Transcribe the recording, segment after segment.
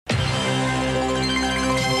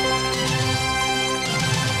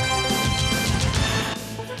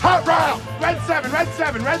Hot route! Red 7, red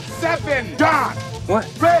 7, red 7! Don!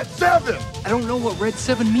 What? Red 7! I don't know what red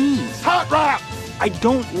 7 means. Hot route! I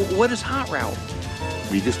don't. What is hot route?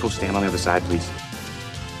 Will you just go stand on the other side, please?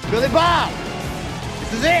 Billy Bob!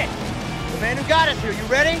 This is it! The man who got us here, you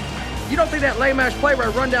ready? You don't think that lame-ass play where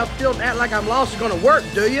I run down the field and act like I'm lost is gonna work,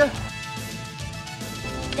 do you?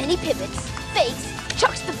 Then he pivots, fakes,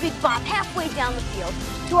 chucks the big Bob halfway down the field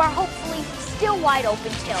to our hopefully still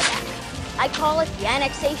wide-open tailback. I call it the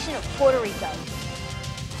annexation of Puerto Rico.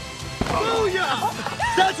 Booyah!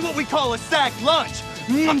 That's what we call a sack lunch!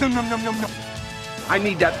 Nom nom nom nom nom nom. I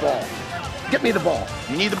need that ball. Get me the ball.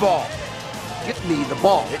 You need the ball. Get me the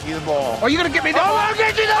ball. Get you the ball. Are you gonna get me the ball? I'll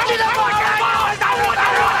get you the ball!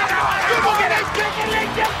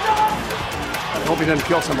 I hope he doesn't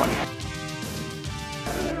kill somebody.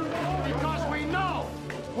 Because we know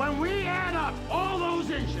when we add up all those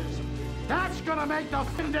inches, that's gonna make the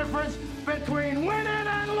difference between winning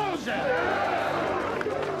and losing.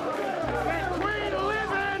 Between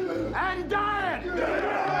living and dying.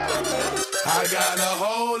 I got a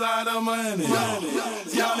whole lot of money.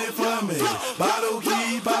 Y'all it for me. Bottle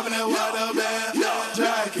keep popping that water bag.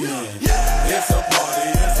 Jacking. It's a party,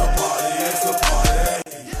 it's a party, it's a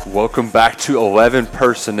party. Welcome back to 11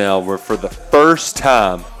 Personnel, where for the first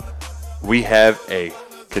time we have a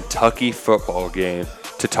Kentucky football game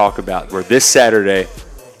to talk about, where this Saturday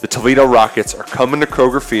the Toledo Rockets are coming to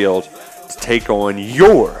Kroger Field to take on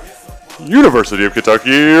your University of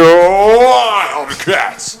Kentucky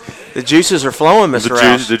Wildcats. The juices are flowing, Mr.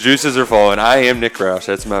 Roush. The juices are flowing. I am Nick Roush.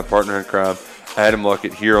 That's my partner in crime, Adam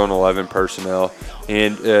Luckett, here on 11 Personnel.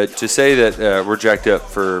 And to say that we're jacked up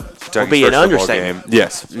for Kentucky's first football game.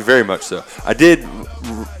 Yes, very much so. I did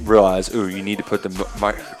realize, you need to put the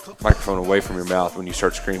microphone away from your mouth when you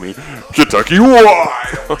start screaming, Kentucky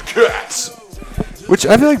Wildcats. Which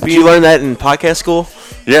I feel like Did you learn that in podcast school?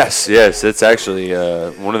 Yes. It's actually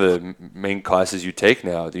one of the main classes you take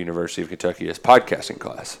now at the University of Kentucky is podcasting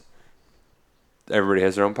class. Everybody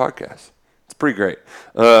has their own podcast. It's pretty great.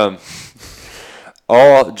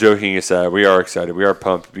 All joking aside, we are excited. We are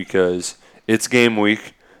pumped because it's game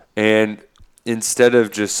week, and instead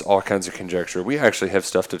of just all kinds of conjecture, we actually have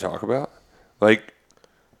stuff to talk about. Like,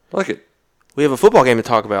 look it. We have a football game to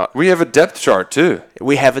talk about. We have a depth chart, too.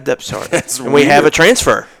 We have a depth chart. And we have a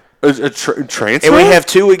transfer. A transfer? And we have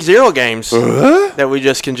 2 week 0 games that we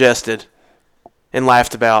just congested and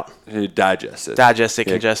laughed about. Digested.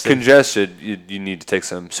 Congested. Congested, you need to take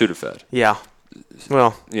some Sudafed. Yeah.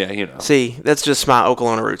 Well. Yeah, you know. See, that's just my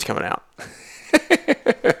Oklahoma roots coming out.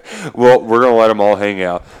 Well, we're going to let them all hang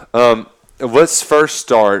out. Let's first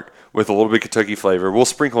start with a little bit of Kentucky flavor. We'll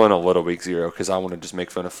sprinkle in a little week 0 because I want to just make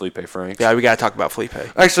fun of Felipe Franks. Yeah, we got to talk about Felipe.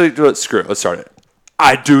 Actually, screw it. Let's start it.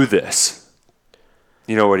 I do this.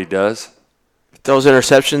 You know what he does? Those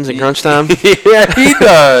interceptions in crunch time? Yeah, he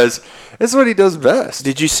does. That's what he does best.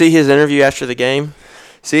 Did you see his interview after the game?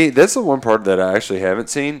 See, that's the one part that I actually haven't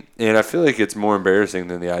seen, and I feel like it's more embarrassing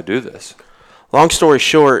than the I do this. Long story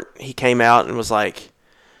short, he came out and was like,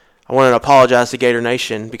 I wanted to apologize to Gator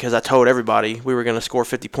Nation because I told everybody we were going to score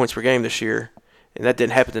 50 points per game this year, and that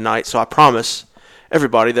didn't happen tonight, so I promise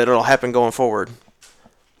everybody that it'll happen going forward.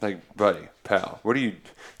 Like, buddy, pal, what are you...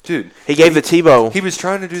 Dude, he gave the Tebow. He was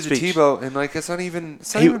trying to do the Tebow, and it's not even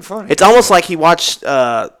funny. It's almost like he watched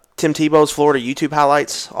Tim Tebow's Florida YouTube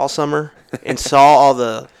highlights all summer and saw all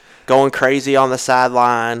the going crazy on the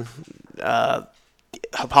sideline,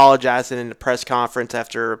 apologizing in the press conference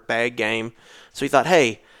after a bad game. So he thought,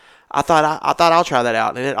 hey, I thought I'll try that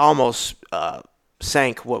out, and it almost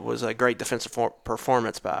sank what was a great defensive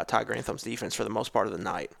performance by Ty Grantham's defense for the most part of the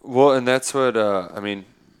night. Well, and that's what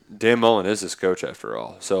Dan Mullen is his coach after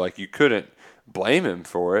all. So, you couldn't blame him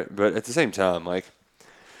for it. But at the same time, we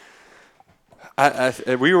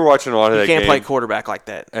were watching a lot of that game. You can't play quarterback like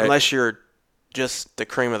that unless you're just the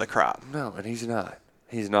cream of the crop. No, and he's not.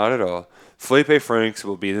 He's not at all. Felipe Franks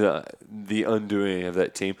will be the undoing of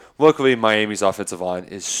that team. Luckily, Miami's offensive line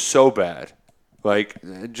is so bad.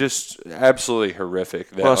 Just absolutely horrific.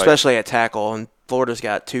 Well, especially at tackle, and Florida's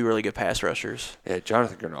got 2 really good pass rushers. Yeah,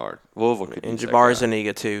 Jonathan Grenard. Louisville could and Jabari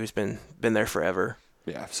Zuniga, too, who's been there forever.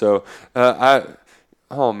 Yeah, so,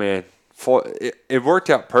 it worked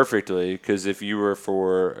out perfectly because if you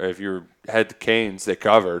had the Canes, they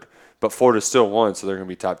covered, but Florida still won, so they're going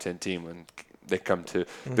to be top 10 team when they come to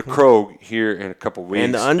the Krog here in a couple weeks.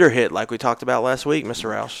 And the under hit, like we talked about last week, Mr.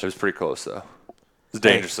 Roush. It was pretty close, though. It was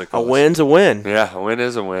dangerously close. A win's a win. Yeah, a win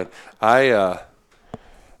is a win. I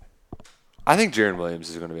think Jaron Williams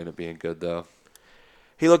is going to end up being good, though.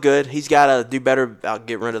 He looked good. He's got to do better about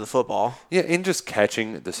getting rid of the football. Yeah, and just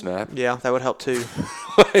catching the snap. Yeah, that would help too.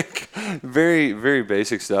 Like, very, very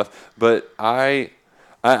basic stuff. But I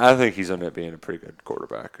think he's going to be a pretty good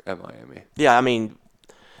quarterback at Miami. Yeah, I mean,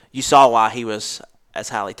 you saw why he was as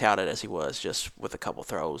highly touted as he was, just with a couple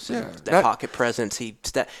throws. Yeah, that pocket presence. He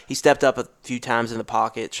stepped up a few times in the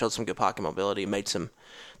pocket, showed some good pocket mobility, made some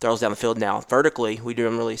throws down the field. Now, vertically, we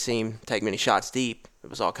didn't really see him take many shots deep. It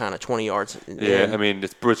was all kind of 20 yards. Yeah, I mean,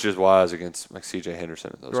 which is wise against like C.J.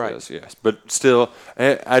 Henderson and those guys, yes. But still,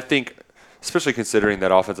 I think, especially considering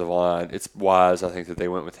that offensive line, it's wise, I think, that they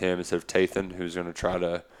went with him instead of Tathan, who's going to try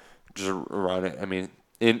to just run it. I mean,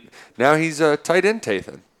 now he's a tight end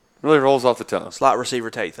Tathan. Really rolls off the tongue. Slot receiver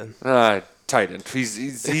Tathan. Tight end.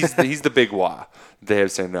 He's the big Y they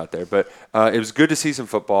have standing out there. But it was good to see some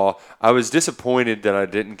football. I was disappointed that I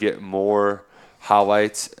didn't get more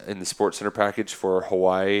highlights in the SportsCenter package for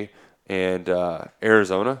Hawaii and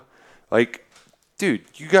Arizona. Like, dude,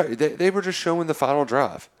 they were just showing the final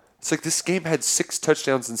drive. It's like this game had 6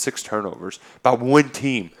 touchdowns and 6 turnovers by one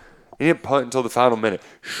team. He didn't punt until the final minute.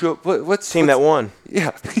 Team that won. Yeah,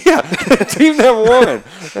 team that won.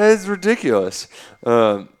 That is ridiculous.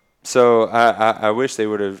 So I wish they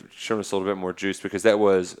would have shown us a little bit more juice because that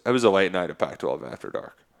was a late night of Pac-12 After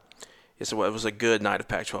Dark. Yes, it was a good night of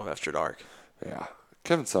Pac-12 After Dark. Yeah,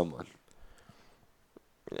 Kevin Sumlin.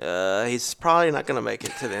 He's probably not going to make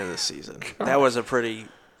it to the end of the season. That was a pretty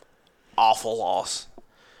awful loss,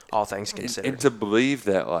 all things considered. And to believe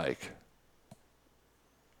that, like,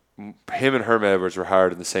 him and Herm Edwards were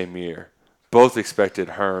hired in the same year. Both expected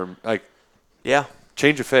Herm, like,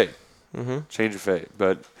 change of fate. Mm-hmm. Change of fate.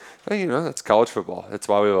 But, that's college football. That's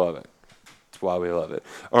why we love it. That's why we love it.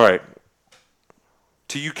 All right.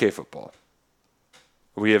 To UK football.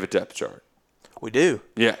 We have a depth chart. We do.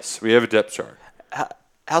 Yes, we have a depth chart.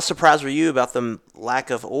 How surprised were you about the lack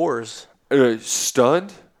of oars?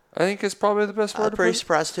 Stunned, I think, is probably the best word. I'm pretty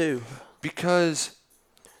surprised, too. Because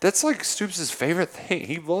that's like Stoops' favorite thing.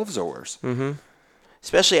 He loves oars. Mm-hmm.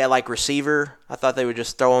 Especially at, like, receiver. I thought they would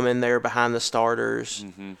just throw him in there behind the starters.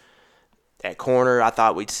 Mm-hmm. At corner, I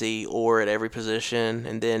thought we'd see Orr at every position.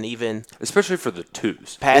 And then even... especially for the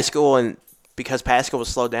twos. Pascal, and because Pascal was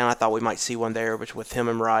slowed down, I thought we might see one there, which with him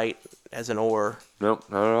and Wright as an Orr. Nope,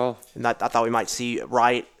 not at all. And I thought we might see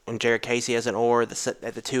Wright and Jared Casey as an Orr, at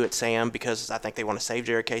the 2 at Sam, because I think they want to save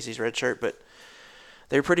Jared Casey's red shirt. But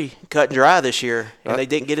they were pretty cut and dry this year, and they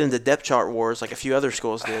didn't get into depth chart wars like a few other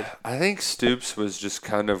schools did. I think Stoops was just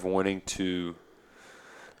kind of wanting to,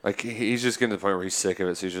 like, he's just getting to the point where he's sick of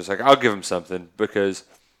it, so he's just like, I'll give him something. Because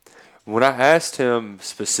when I asked him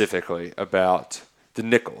specifically about the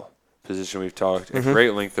nickel position we've talked at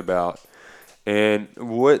great length about, and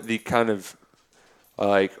what the kind of,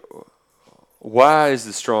 like, why is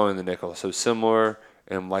the straw in the nickel so similar,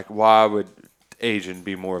 and, like, why would Agin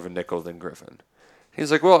be more of a nickel than Griffin?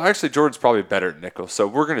 He's like, well, actually, Jordan's probably better at nickel, so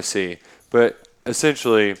we're going to see. But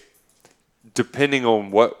essentially, depending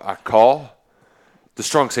on what I call, the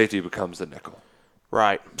strong safety becomes the nickel.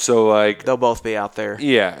 Right. So, like, they'll both be out there.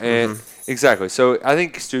 Yeah, and exactly. So I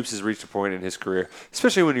think Stoops has reached a point in his career,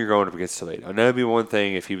 especially when you're going up against Toledo. And that would be one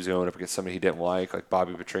thing if he was going up against somebody he didn't like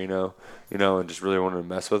Bobby Petrino, and just really wanted to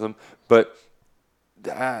mess with him. But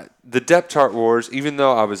the depth chart wars, even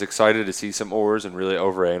though I was excited to see some oars and really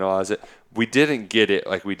overanalyze it, we didn't get it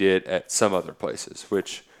like we did at some other places,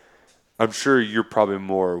 which I'm sure you're probably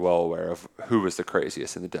more well aware of who was the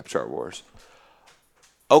craziest in the depth chart wars.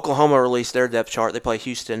 Oklahoma released their depth chart. They play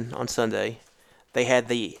Houston on Sunday. They had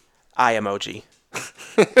the eye emoji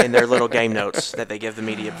in their little game notes that they give the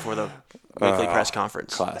media before the weekly press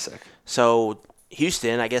conference. Classic. So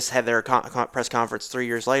Houston, I guess, had their press conference 3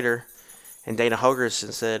 years later, and Dana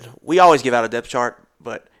Holgorsen said, we always give out a depth chart,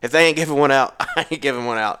 but if they ain't giving one out, I ain't giving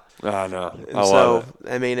one out. I know. I love it.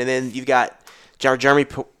 I mean, and then you've got Jeremy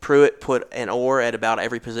Pruitt put an oar at about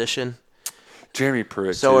every position. Jeremy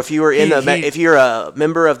Pruitt. So if you were if you're a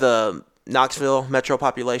member of the Knoxville metro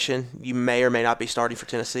population, you may or may not be starting for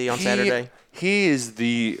Tennessee on Saturday. He is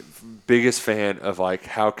the biggest fan of, like,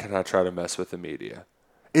 how can I try to mess with the media?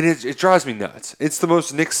 It drives me nuts. It's the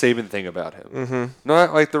most Nick Saban thing about him. Mm-hmm.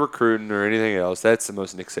 Not like the recruiting or anything else. That's the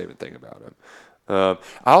most Nick Saban thing about him. I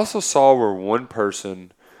also saw where one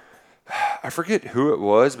person, I forget who it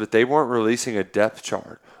was, but they weren't releasing a depth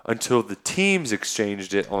chart until the teams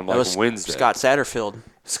exchanged it on, like, Wednesday. Scott Satterfield.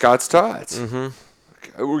 Scott's Tots.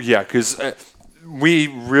 Mm-hmm. Yeah, because we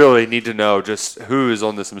really need to know just who is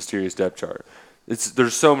on this mysterious depth chart.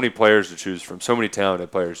 There's so many players to choose from, so many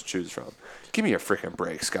talented players to choose from. Give me a freaking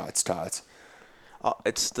break, Scott's Tots.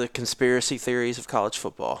 It's the conspiracy theories of college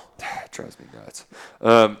football. It drives me nuts.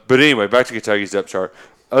 But anyway, back to Kentucky's depth chart.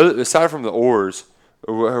 aside from the Oars,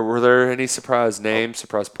 were there any surprise names,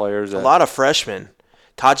 surprise players? A lot of freshmen.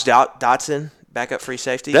 Taj Dotson, backup free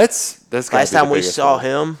safety. That's last time we saw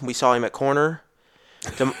him. We saw him at corner.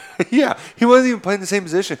 Yeah, he wasn't even playing the same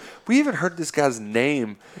position. We even heard this guy's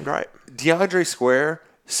name. Right. DeAndre Square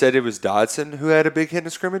said it was Dodson who had a big hit in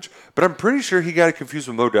scrimmage, but I'm pretty sure he got it confused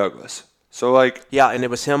with Mo Douglas. So, yeah, and it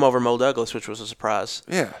was him over Mo Douglas, which was a surprise.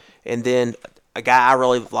 Yeah. And then a guy I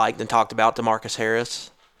really liked and talked about, DeMarcus Harris.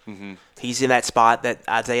 Mm-hmm. He's in that spot that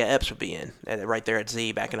Isaiah Epps would be in, right there at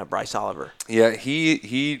Z, backing up Bryce Oliver. Yeah,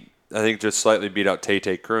 he I think just slightly beat out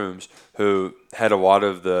Tay Crooms, who had a lot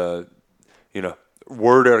of the,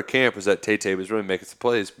 word out of camp was that Tay was really making some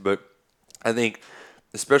plays. But I think,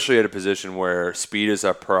 especially at a position where speed is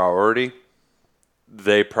a priority,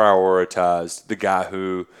 they prioritized the guy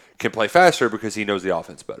who can play faster because he knows the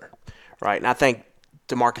offense better. Right, and I think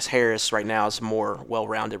DeMarcus Harris right now is a more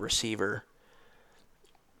well-rounded receiver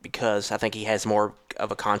because I think he has more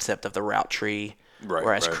of a concept of the route tree,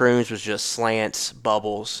 whereas Crooms was just slants,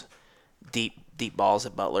 bubbles, deep balls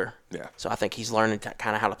at Butler. Yeah. So I think he's learning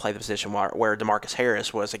kind of how to play the position where DeMarcus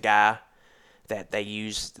Harris was a guy that they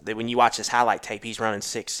used. That when you watch his highlight tape, he's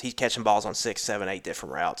catching balls on 6, 7, 8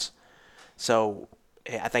 different routes. So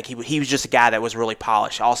I think he was just a guy that was really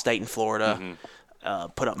polished. All-State in Florida,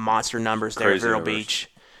 put up monster numbers there at Vero Beach.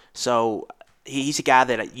 So he's a guy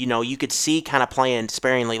that you could see kind of playing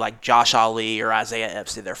sparingly like Josh Ali or Isaiah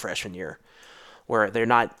Epps did their freshman year, where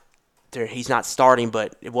he's not starting,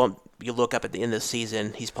 but it won't. You look up at the end of the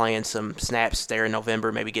season, he's playing some snaps there in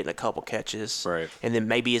November, maybe getting a couple catches. Right. And then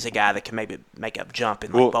maybe he's a guy that can maybe make a jump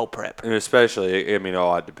in bowl prep. And especially,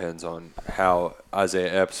 all it depends on how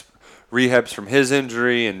Isaiah Epps rehabs from his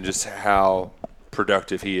injury and just how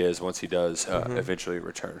productive he is once he does eventually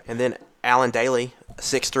return. And then Allen Daly,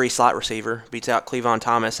 6'3" slot receiver, beats out Clevon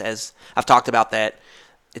Thomas. As I've talked about that,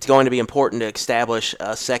 it's going to be important to establish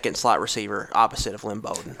a second slot receiver opposite of Lynn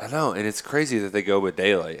Bowden. I know, and it's crazy that they go with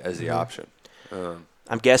Daly as the option.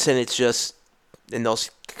 I'm guessing it's just in those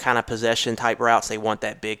kind of possession-type routes, they want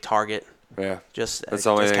that big target. Yeah. Just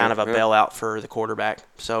kind of a bailout for the quarterback.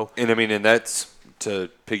 And that's to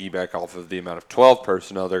piggyback off of the amount of 12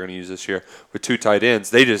 personnel they're going to use this year with 2 tight ends.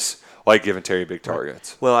 They just like giving Terry big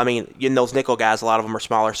targets. Well, those nickel guys, a lot of them are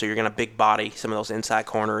smaller, so you're going to big body some of those inside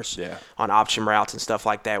corners on option routes and stuff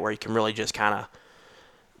like that where you can really just kind of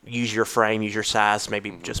use your frame, use your size,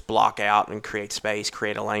 maybe just block out and create space,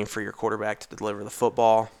 create a lane for your quarterback to deliver the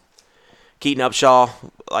football. Keaton Upshaw,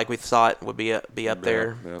 like we thought, would be up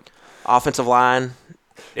there. Yeah. Offensive line.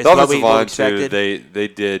 The offensive line, too, they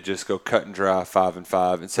did just go cut and dry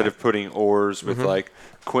 5-5. Instead of putting oars with,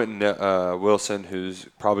 Quentin Wilson, who's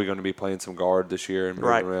probably going to be playing some guard this year and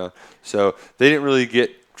moving around. So they didn't really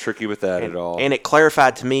get tricky with that at all. And it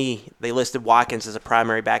clarified to me, they listed Watkins as a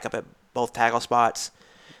primary backup at both tackle spots.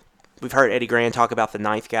 We've heard Eddie Grand talk about the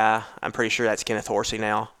 9th guy. I'm pretty sure that's Kenneth Horsey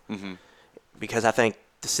now. Mm-hmm. Because I think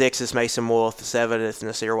the 6 is Mason Wolf, the 7 is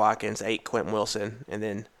Nasir Watkins, 8 Quentin Wilson, and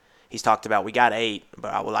then he's talked about we got 8,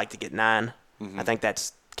 but I would like to get 9. Mm-hmm. I think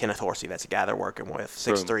that's Kenneth Horsey. That's a guy they're working with.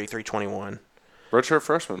 6'3", 321. Redshirt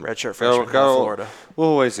freshman. From Florida. A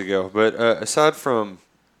little ways to go. But aside from,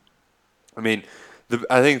 I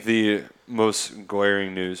think the most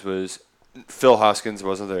glaring news was Phil Hoskins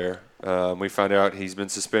wasn't there. We found out he's been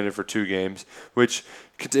suspended for 2 games, which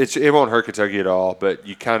it won't hurt Kentucky at all, but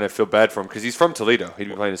you kind of feel bad for him because he's from Toledo. He'd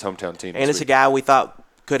be playing his hometown team. And it's a guy we thought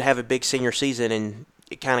could have a big senior season, and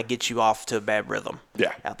it kind of gets you off to a bad rhythm.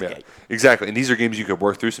 Out the gate. Exactly. And these are games you could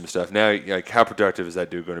work through some stuff. Now, how productive is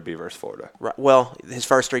that dude going to be versus Florida? Right. Well, his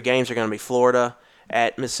first 3 games are going to be Florida,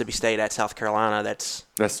 at Mississippi State, at South Carolina. That's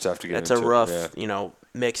tough to get into. That's a rough,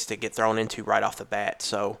 mix to get thrown into right off the bat.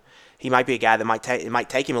 So he might be a guy that it might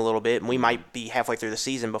take him a little bit, and we might be halfway through the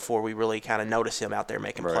season before we really kind of notice him out there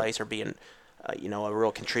making plays or being, a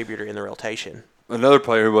real contributor in the rotation. Another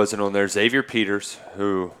player who wasn't on there, Xavier Peters,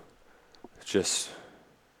 who just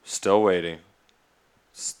still waiting.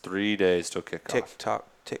 It's 3 days till kickoff. Tick-tock,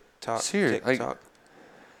 tick-tock, Seriously, tick-tock.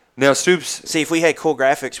 Now, Stoops. See, if we had cool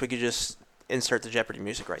graphics, we could just insert the Jeopardy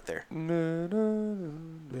music right there.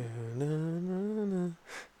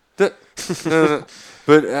 But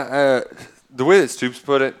the way that Stoops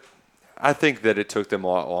put it, I think that it took them a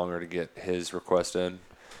lot longer to get his request in.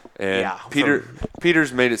 And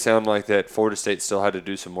Peters made it sound like that Florida State still had to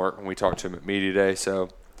do some work when we talked to him at Media Day. So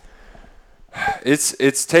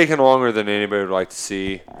it's taken longer than anybody would like to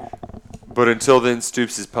see. But until then,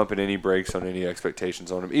 Stoops is pumping any brakes on any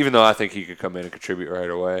expectations on him, even though I think he could come in and contribute right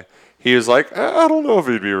away. He was like, I don't know if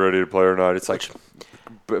he'd be ready to play or not. It's like,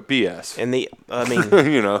 BS. And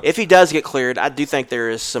if he does get cleared, I do think there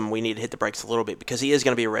is we need to hit the brakes a little bit because he is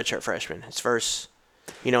going to be a redshirt freshman. His first,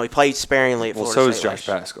 he played sparingly at Florida State. Well, so is Josh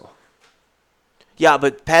Paschal. Yeah,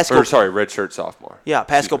 but Paschal. Redshirt sophomore. Yeah,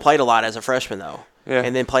 Paschal played a lot as a freshman though. Yeah.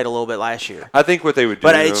 And then played a little bit last year. I think what they would do.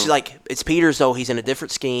 But it's Peters though. He's in a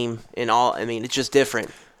different scheme and all. It's just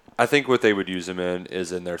different. I think what they would use him in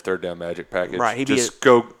is in their third down magic package. Right.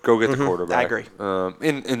 Go get the quarterback. I agree.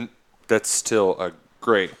 And that's still a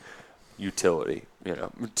great utility.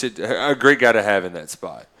 A great guy to have in that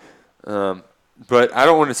spot. But I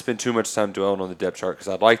don't want to spend too much time dwelling on the depth chart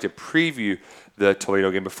because I'd like to preview the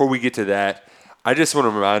Toledo game. Before we get to that, I just want to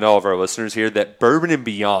remind all of our listeners here that Bourbon and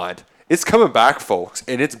Beyond, it's coming back, folks,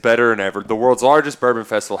 and it's better than ever. The world's largest bourbon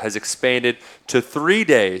festival has expanded to 3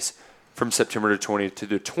 days from September the 20th to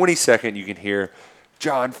the 22nd. You can hear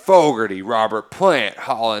John Fogerty, Robert Plant,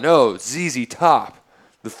 Hall & Oates, ZZ Top,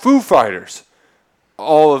 the Foo Fighters,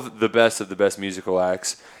 all of the best musical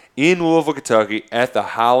acts in Louisville, Kentucky at the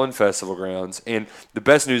Highland Festival grounds. And the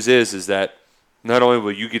best news is that not only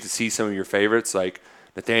will you get to see some of your favorites like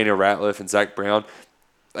Nathaniel Ratliff and Zach Brown,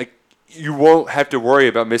 you won't have to worry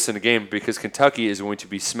about missing a game because Kentucky is going to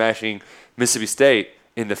be smashing Mississippi State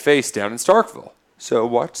in the face down in Starkville. So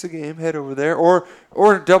watch the game, head over there, or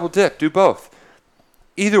double dip, do both.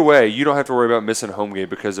 Either way, you don't have to worry about missing a home game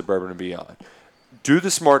because of Bourbon and Beyond. Do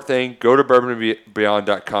the smart thing. Go to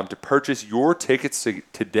bourbonandbeyond.com to purchase your tickets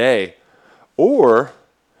today, or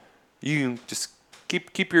you can just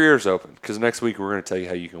keep your ears open because next week we're going to tell you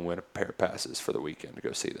how you can win a pair of passes for the weekend to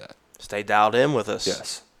go see that. Stay dialed in with us.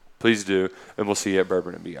 Yes, please do, and we'll see you at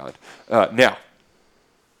Bourbon and Beyond. Now.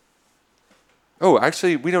 Oh,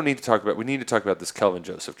 actually, we need to talk about this Kelvin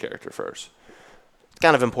Joseph character first. It's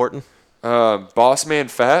kind of important. Boss Man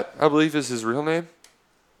Fat, I believe is his real name.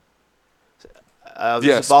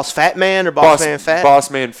 Yes. Boss Fat Man or Boss Man Fat? Boss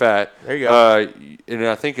Man Fat. There you go. And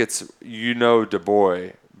I think it's Du Bois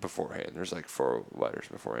beforehand. There's 4 letters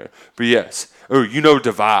beforehand. But yes. Oh, the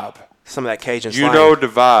vibe. Some of that Cajun slang. The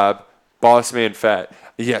vibe. Boss Man Fat.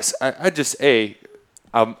 Yes.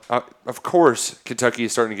 Of course, Kentucky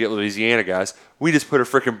is starting to get Louisiana guys. We just put a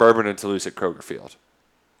freaking bourbon in Toulouse at Kroger Field.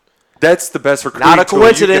 That's the best recruiting Not a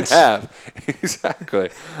coincidence. tool you can have. Exactly.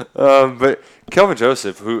 But Kelvin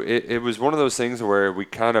Joseph, who it was one of those things where we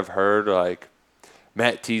kind of heard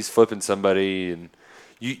Matt Tease flipping somebody, and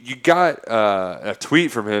you got a tweet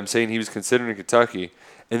from him saying he was considering Kentucky,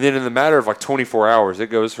 and then in the matter of 24 hours, it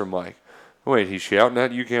goes from wait, he's shouting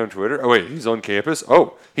at UK on Twitter. Oh wait, he's on campus.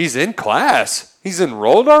 Oh, he's in class. He's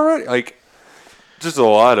enrolled already. Just a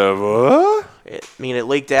lot of It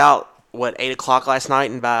leaked out 8 o'clock last night,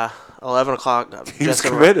 and by 11 o'clock, he was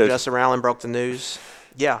committed. Justin Rowland broke the news.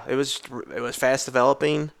 Yeah, it was fast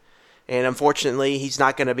developing, and unfortunately, he's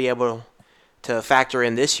not going to be able to factor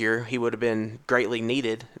in this year. He would have been greatly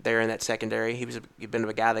needed there in that secondary. He'd been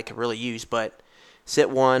a guy they could really use, but sit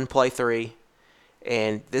 1, play 3.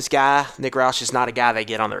 And this guy, Nick Roush, is not a guy they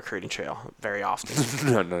get on the recruiting trail very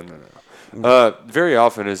often. No. Very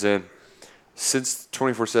often is since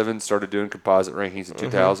 24/7 started doing composite rankings in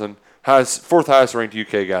 2000, 4th highest ranked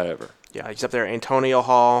UK guy ever. Yeah, he's up there. Antonio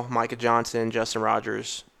Hall, Micah Johnson, Justin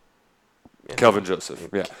Rogers. Kelvin Joseph,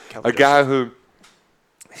 yeah. Kelvin guy who,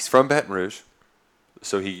 he's from Baton Rouge,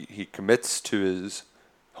 so he commits to his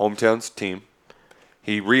hometown's team.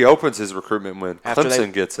 He reopens his recruitment when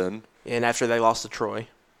Clemson gets in. And after they lost to Troy.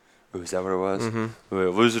 Ooh, is that what it was? Mm-hmm. We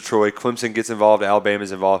lose to Troy. Clemson gets involved.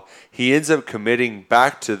 Alabama's involved. He ends up committing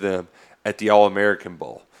back to them at the All-American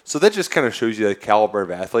Bowl. So that just kind of shows you the caliber of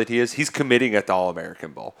athlete he is. He's committing at the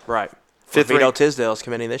All-American Bowl. Right. Vito Tisdale is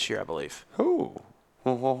committing this year, I believe. Oh.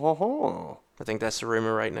 I think that's the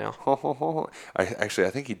rumor right now. I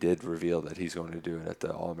think he did reveal that he's going to do it at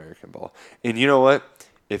the All-American Bowl. And you know what?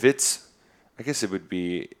 If it's, I guess it would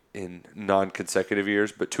be in non-consecutive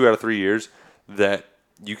years, but 2 out of 3 years that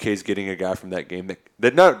UK's getting a guy from that game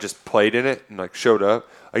that not just played in it and showed up.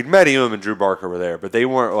 Matty Uhm and Drew Barker were there, but they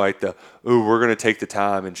weren't we're going to take the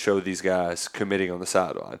time and show these guys committing on the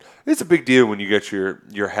sideline. It's a big deal when you get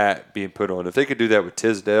your hat being put on. If they could do that with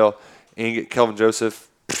Tisdale and get Kelvin Joseph,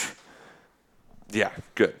 yeah,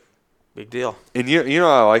 good. Big deal. And you know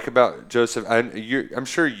what I like about Joseph? I'm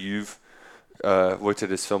sure you've looked at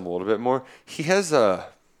his film a little bit more. He has the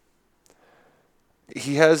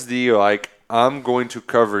I'm going to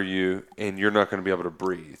cover you, and you're not going to be able to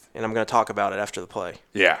breathe. And I'm going to talk about it after the play.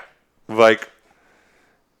 Yeah. I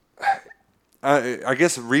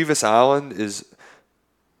guess Revis Island is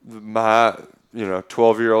my,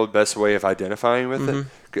 12-year-old best way of identifying with it.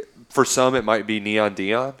 For some, it might be Neon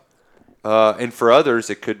Dion. And for others,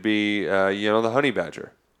 it could be, the Honey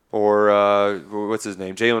Badger. or what's his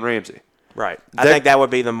name, Jalen Ramsey. Right. I think that would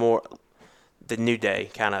be the New Day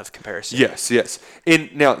kind of comparison. Yes.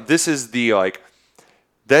 And now this is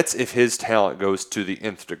that's if his talent goes to the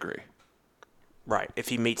nth degree. Right. If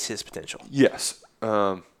he meets his potential. Yes.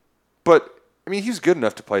 But I mean, he's good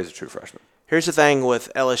enough to play as a true freshman. Here's the thing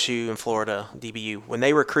with LSU and Florida, DBU. When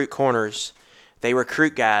they recruit corners, they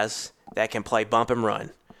recruit guys that can play bump and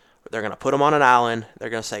run. They're going to put them on an island. They're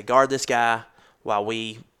going to say, guard this guy while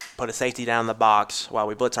we put a safety down in the box, while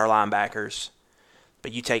we blitz our linebackers.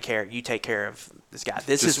 But you take care of this guy.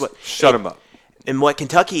 Shut him up. And what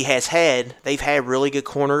Kentucky has had, they've had really good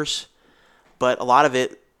corners, but a lot of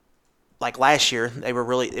it, like last year, a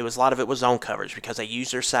lot of it was zone coverage because they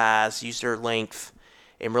used their size, used their length,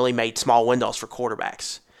 and really made small windows for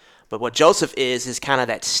quarterbacks. But what Joseph is kind of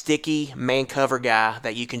that sticky man cover guy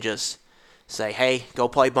that you can just say, hey, go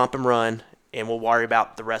play bump and run, and we'll worry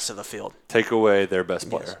about the rest of the field. Take away their best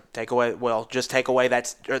player. Yes. Take away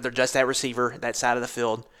that receiver, that side of the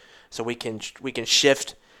field, so we can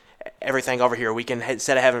shift everything over here. We can,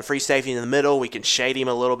 instead of having free safety in the middle, we can shade him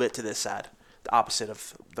a little bit to this side, the opposite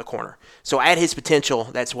of the corner. So at his potential,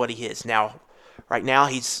 that's what he is. Now, right now,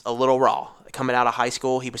 he's a little raw. Coming out of high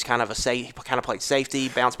school, he was kind of played safety,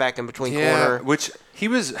 bounced back in between corner. Which he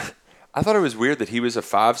was. I thought it was weird that he was a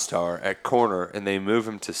 5-star at corner and they moved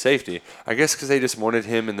him to safety. I guess because they just wanted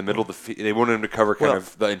him in the middle of the field. They wanted him to cover kind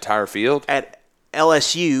of the entire field. At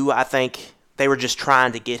LSU, I think they were just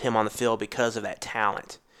trying to get him on the field because of that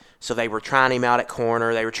talent. So they were trying him out at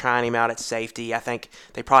corner. They were trying him out at safety. I think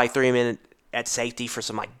they probably threw him in at safety for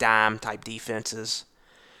some dime type defenses.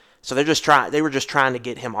 So they were just trying to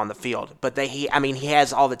get him on the field. But he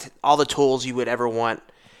has all the tools you would ever want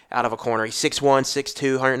out of a corner. He's 6'1",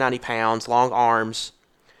 6'2", 190 pounds, long arms,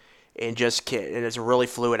 and is a really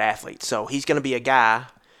fluid athlete. So he's going to be a guy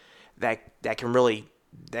that can really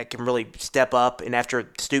step up. And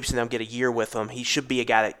after Stoops and them get a year with him, he should be a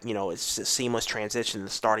guy that is a seamless transition to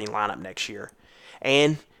the starting lineup next year.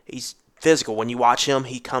 And he's physical. When you watch him,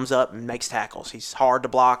 he comes up and makes tackles. He's hard to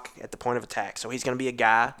block at the point of attack. So he's going to be a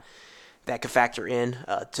guy that could factor in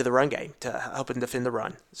to the run game to help him defend the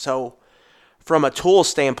run. So from a tool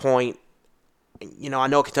standpoint, I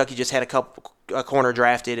know Kentucky just had a corner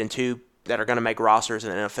drafted and 2 that are going to make rosters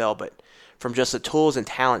in the NFL, but from just a tools and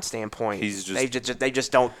talent standpoint, they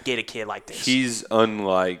just don't get a kid like this. He's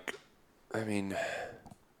unlike,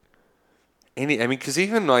 because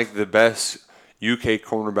even the best UK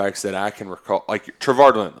cornerbacks that I can recall, like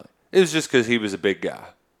Trevard Lindley, it was just because he was a big guy.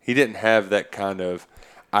 He didn't have that kind of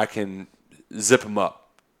I can zip him up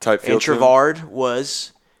type feel. And Trevard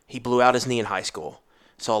he blew out his knee in high school.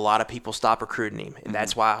 So a lot of people stopped recruiting him. And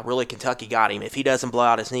that's why really Kentucky got him. If he doesn't blow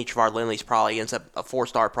out his knee, Trevard Lindley's probably ends up a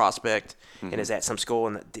 4-star prospect and is at some school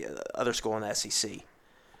in the other school in the SEC.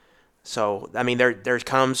 So, there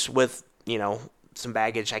comes with, some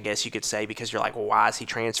baggage, I guess you could say, because you're like, well, why is he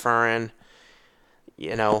transferring?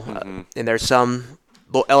 And there's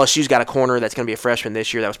LSU's got a corner that's going to be a freshman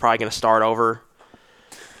this year that was probably going to start over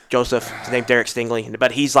Joseph. His name's Derek Stingley,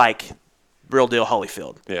 but he's real deal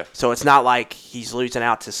Holyfield. Yeah. So it's not like he's losing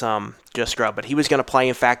out to some just scrub, but he was going to play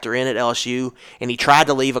and factor in at LSU, and he tried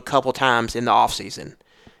to leave a couple times in the offseason.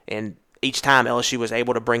 And each time LSU was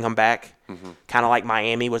able to bring him back, kind of like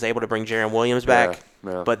Miami was able to bring Jaron Williams back.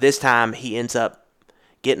 Yeah. But this time he ends up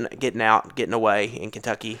getting away, and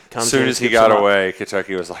Kentucky comes in. As soon as he got away,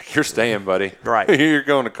 Kentucky was like, you're staying, buddy. Right. You're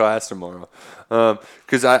going to class tomorrow.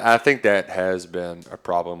 Because I think that has been a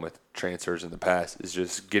problem with transfers in the past, is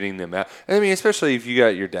just getting them out. Especially if you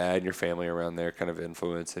got your dad and your family around there kind of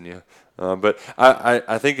influencing you. But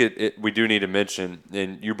I think we do need to mention,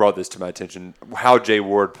 and you brought this to my attention, how Jay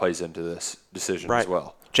Ward plays into this decision as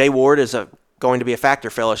well. Jay Ward is going to be a factor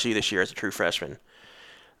for LSU this year as a true freshman.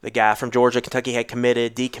 The guy from Georgia, Kentucky had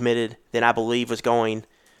decommitted, then I believe was going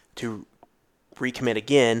to recommit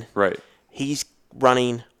again. Right. He's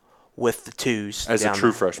running with the 2s. As a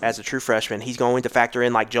true freshman. As a true freshman. He's going to factor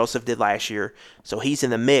in like Joseph did last year. So he's in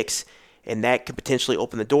the mix, and that could potentially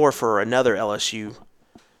open the door for another LSU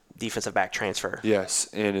defensive back transfer. Yes,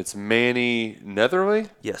 and it's Manny Netherly?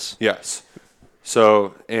 Yes.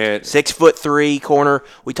 So, and 6'3" corner.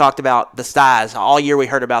 We talked about the size. All year we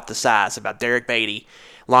heard about the size, about Derek Beatty,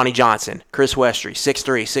 Lonnie Johnson, Chris Westry,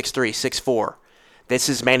 6'3", 6'4". This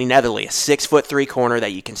is Manny Netherly, a 6'3" corner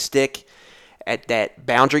that you can stick at that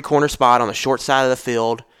boundary corner spot on the short side of the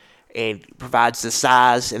field, and provides the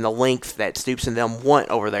size and the length that Stoops and them want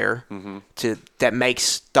over there. That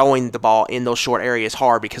makes throwing the ball in those short areas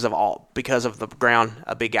hard because of the ground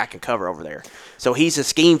a big guy can cover over there. So he's a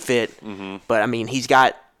scheme fit, but he's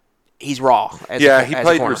got he's raw. He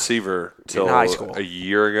played receiver till high school. a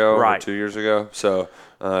year ago or 2 years ago. So,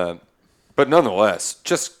 but nonetheless,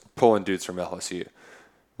 just pulling dudes from LSU.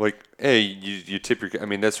 Like, hey, you tip your – I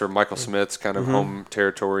mean, that's where Michael Smith's kind of home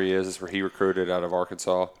territory is. That's where he recruited out of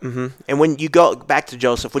Arkansas. Mm-hmm. And when you go – back to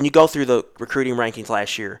Joseph, when you go through the recruiting rankings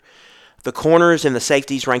last year, the corners and the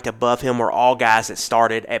safeties ranked above him were all guys that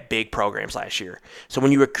started at big programs last year. So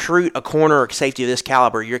when you recruit a corner or safety of this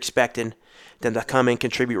caliber, you're expecting them to come in and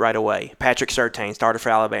contribute right away. Patrick Surtain started for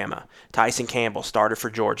Alabama. Tyson Campbell started for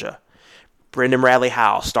Georgia. Brendan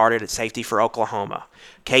Radley-Howell started at safety for Oklahoma.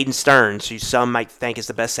 Caden Stearns, who some might think is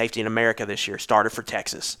the best safety in America this year, started for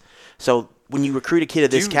Texas. So when you recruit a kid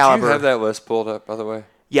of this caliber, do you have that list pulled up, by the way?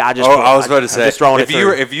 Yeah, I was about to say,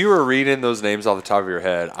 if you were reading those names off the top of your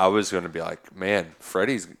head, I was going to be like, man,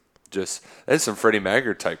 Freddie's that's some Freddie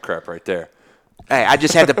Maggard type crap right there. Hey, I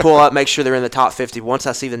just had to pull up, make sure they're in the top 50. Once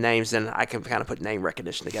I see the names, then I can kind of put name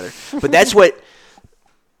recognition together. But that's what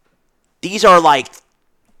these are like.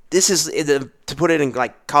 This is to put it in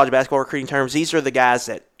like college basketball recruiting terms. These are the guys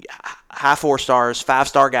that high 4 stars,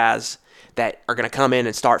 5-star guys that are going to come in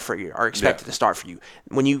and start for you, are expected to start for you.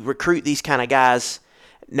 When you recruit these kind of guys,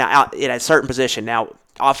 now out at a certain position, now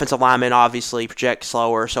offensive linemen obviously project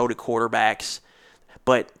slower, so do quarterbacks.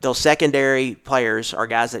 But those secondary players are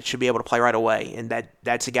guys that should be able to play right away, and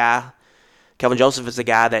that's a guy. Kelvin Joseph is a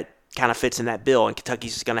guy that kind of fits in that bill, and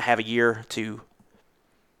Kentucky's going to have a year to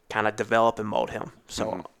kind of develop and mold him.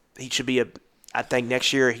 So he should be I think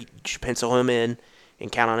next year he should pencil him in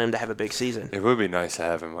and count on him to have a big season. It would be nice to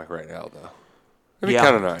have him like right now, though. It'd be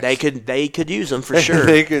kind of nice. They could use him for sure.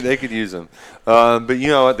 they could use him. But you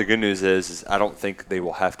know what? The good news is I don't think they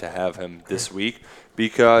will have to have him this week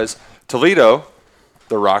because Toledo,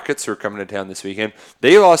 the Rockets, who are coming to town this weekend,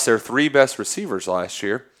 they lost their 3 best receivers last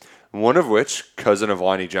year. One of which, cousin of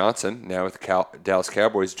Lonnie Johnson, now with the Dallas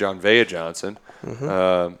Cowboys, John Vea Johnson.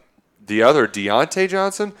 The other, Deontay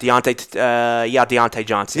Johnson? Deontay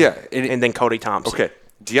Johnson. Yeah. And then Cody Thompson. Okay.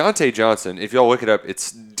 Deontay Johnson, if y'all look it up,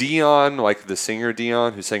 it's Dion, like the singer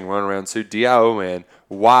Dion, who sang Run Around Sue, Dion,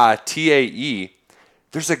 Ytae.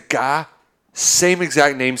 There's a guy, same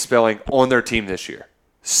exact name spelling, on their team this year.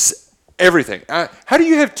 Everything. How do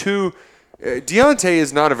you have 2? Deontay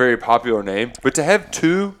is not a very popular name, but to have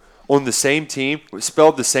 2 on the same team,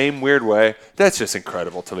 spelled the same weird way, that's just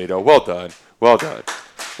incredible, Toledo. Well done. Well done.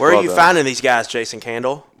 Where are you finding these guys, Jason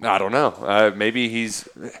Candle? I don't know. Maybe he's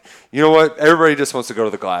 – you know what? Everybody just wants to go to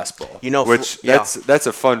the Glass Bowl. That's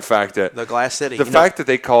a fun fact. The Glass City. The fact that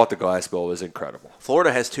they call it the Glass Bowl is incredible.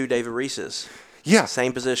 Florida has 2 David Reeses. Yeah.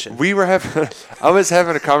 Same position. I was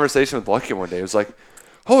having a conversation with Lucky one day. It was like,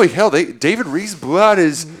 holy hell, David Reese blew out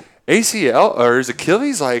his ACL or his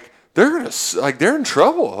Achilles. Like, they're in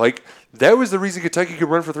trouble. Like, that was the reason Kentucky could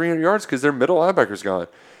run for 300 yards because their middle linebacker's gone.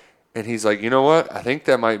 And he's like, you know what? I think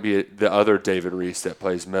that might be the other David Reese that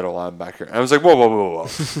plays middle linebacker. And I was like, whoa.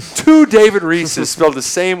 2 David Reeses spelled the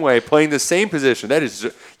same way, playing the same position. That is,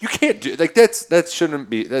 you can't do, like, that shouldn't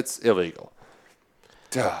be, that's illegal.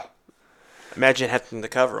 Duh. Imagine having to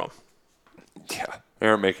cover them. Yeah, they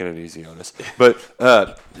aren't making it easy on us. But,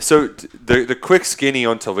 so the quick skinny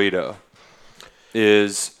on Toledo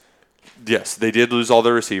is, yes, they did lose all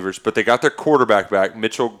their receivers, but they got their quarterback back,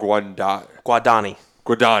 Mitchell Guadani.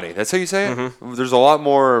 That's how you say it? Mm-hmm. There's a lot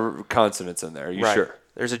more consonants in there. Are you sure?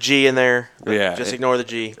 There's a G in there. Yeah. Just ignore the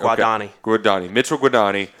G. Guadani. Okay. Guadani. Mitchell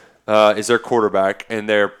Guadani is their quarterback, and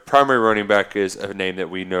their primary running back is a name that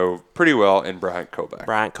we know pretty well in Bryant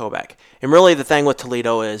Koback. And really the thing with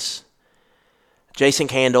Toledo is Jason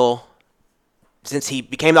Candle, since he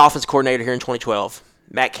became the offensive coordinator here in 2012,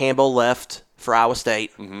 Matt Campbell left for Iowa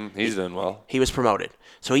State. Mm-hmm. He's done well. He was promoted.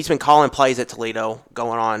 So he's been calling plays at Toledo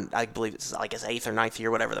going on, I believe it's like his 8th or 9th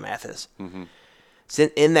year, whatever the math is. Mm-hmm.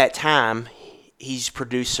 In that time, he's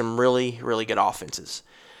produced some really, really good offenses.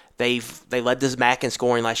 They led the MAC in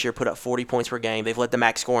scoring last year, put up 40 points per game. They've led the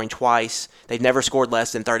MAC scoring twice. They've never scored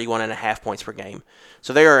less than 31.5 points per game.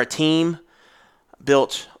 So they are a team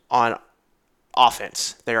built on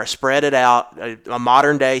offense. They are spread it out, a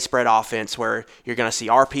modern-day spread offense where you're going to see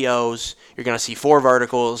RPOs, you're going to see 4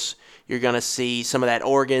 verticals, you're going to see some of that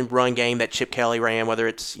Oregon run game that Chip Kelly ran, whether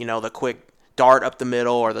it's, the quick dart up the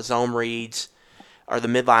middle or the zone reads or the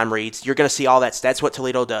midline reads. You're going to see all that. That's what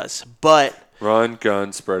Toledo does. But run,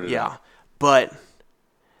 gun, spread it out. But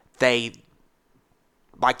they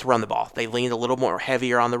like to run the ball. They leaned a little more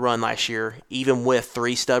heavier on the run last year, even with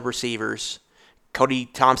 3 stud receivers. Cody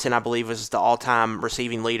Thompson, I believe, was the all-time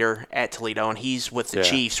receiving leader at Toledo, and he's with the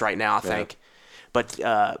Chiefs right now, I think. But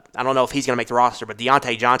I don't know if he's going to make the roster, but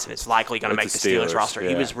Deontay Johnson is likely going to make the Steelers roster.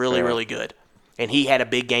 He was really good. And he had a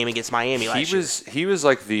big game against Miami last year. He was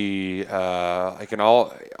like the like an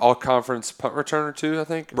all conference punt returner too, I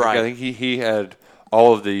think. Right. Like, I think he had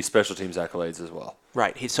all of the special teams accolades as well.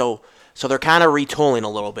 Right. So they're kind of retooling a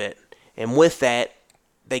little bit. And with that,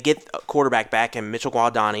 they get a quarterback back in Mitchell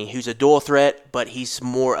Guadani, who's a dual threat, but he's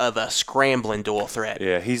more of a scrambling dual threat.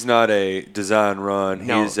 Yeah, he's not a design run.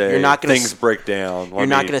 No, he's a things break down. You're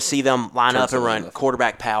not going to see them line up and run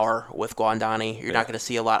quarterback power with Guadani. You're not going to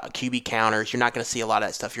see a lot of QB counters. You're not going to see a lot of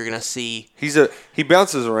that stuff. You're going to see he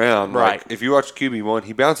bounces around. Right. Like, if you watch QB1,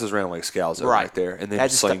 he bounces around like Scalzo right there, and then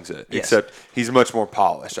slings it. Yes. Except he's much more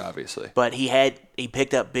polished, obviously. But he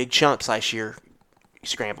picked up big chunks last year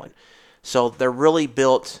scrambling. So they're really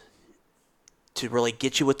built to really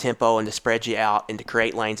get you with tempo and to spread you out and to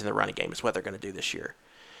create lanes in the running game is what they're going to do this year.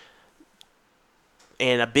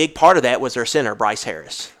 And a big part of that was their center, Bryce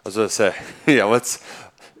Harris. I was going to say, yeah,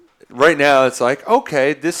 right now it's like,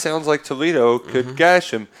 okay, this sounds like Toledo could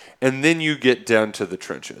gash him. And then you get down to the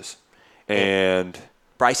trenches. And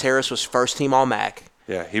Bryce Harris was first team All-MAC.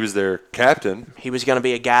 Yeah, he was their captain. He was going to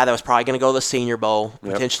be a guy that was probably going to go to the Senior Bowl,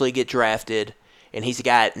 potentially get drafted. And he's a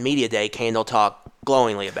guy at Media Day, Kendall talked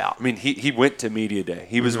glowingly about. I mean, he went to Media Day.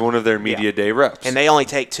 He was one of their Media Day reps. And they only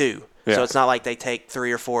take 2. Yeah. So it's not like they take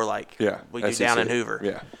 3 or 4 like we do down in Hoover.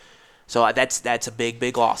 Yeah. So that's a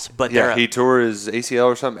big loss. But he tore his ACL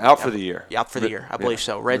or something out for the year. Out for the year, I believe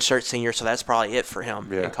so. Redshirt senior, so that's probably it for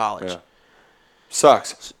him in college. Yeah.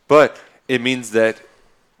 Sucks. But it means that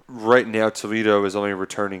right now Toledo is only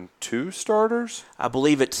returning 2 starters? I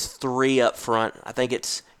believe it's 3 up front. I think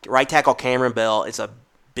it's right tackle Cameron Bell is a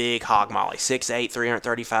big hog molly, 6'8",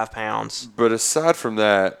 335 pounds. But aside from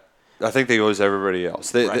that, I think they lose everybody else.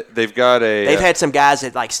 They've got They've had some guys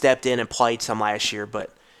that like stepped in and played some last year, but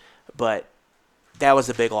that was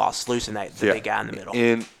a big loss, losing the big guy in the middle.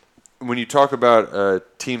 And when you talk about a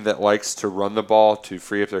team that likes to run the ball to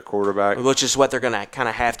free up their quarterback, which is what they're going to kind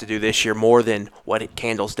of have to do this year more than what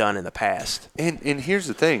Kendall's done in the past. And here's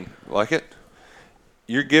the thing,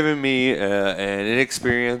 you're giving me an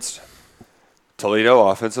inexperienced Toledo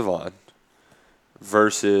offensive line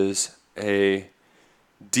versus a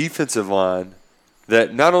defensive line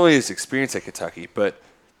that not only is experienced at Kentucky, but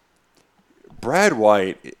Brad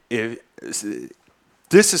White, this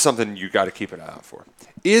is something you got to keep an eye out for.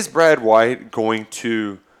 Is Brad White going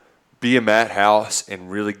to be a Matt House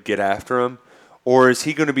and really get after him? Or is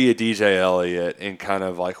he going to be a DJ Elliott and kind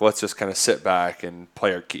of like, let's just kind of sit back and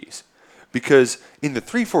play our keys? Because in the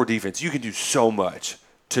 3-4 defense, you can do so much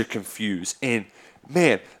to confuse. And,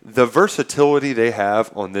 man, the versatility they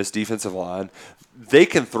have on this defensive line, they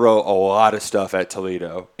can throw a lot of stuff at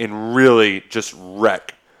Toledo and really just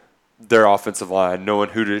wreck their offensive line,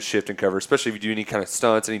 knowing who to shift and cover, especially if you do any kind of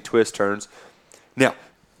stunts, any twist turns. Now,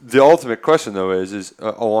 the ultimate question, though, is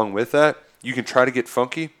along with that, you can try to get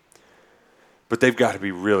funky, but they've got to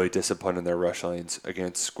be really disciplined in their rush lanes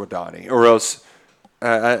against Guadani, or else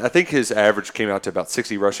I think his average came out to about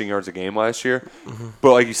 60 rushing yards a game last year. Mm-hmm.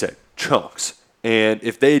 But like you said, chunks. And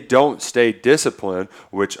if they don't stay disciplined,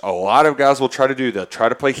 which a lot of guys will try to do, they'll try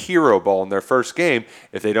to play hero ball in their first game.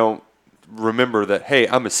 If they don't remember that, hey,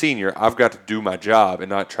 I'm a senior, I've got to do my job and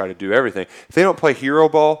not try to do everything. If they don't play hero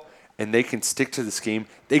ball and they can stick to the scheme,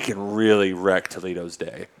 they can really wreck Toledo's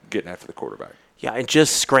day getting after the quarterback. Yeah, and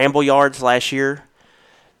just scramble yards last year,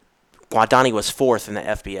 Guadani was 4th in the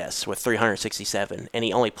FBS with 367, and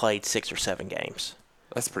he only played 6 or 7 games.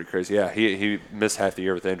 That's pretty crazy. Yeah, he missed half the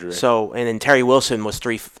year with injury. So, and then Terry Wilson was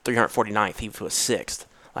 349th. He was 6th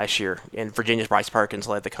last year, and Virginia's Bryce Perkins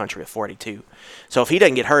led the country with 42. So if he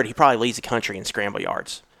doesn't get hurt, he probably leads the country in scramble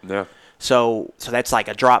yards. Yeah. So that's like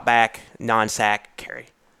a drop back, non-sack carry.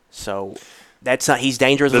 So that's not, he's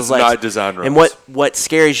dangerous with his legs. That's not design runs. And what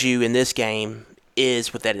scares you in this game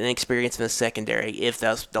is with that inexperience in the secondary if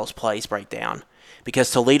those plays break down.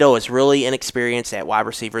 Because Toledo is really inexperienced at wide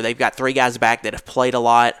receiver. They've got 3 guys back that have played a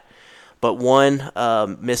lot, but one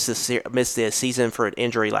missed the season for an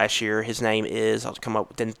injury last year. His name is, I'll come up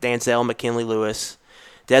with Danzel McKinley-Lewis.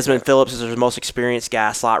 Desmond Phillips is their most experienced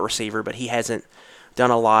guy, slot receiver, but he hasn't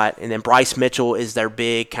done a lot. And then Bryce Mitchell is their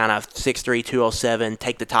big kind of 6'3", 207,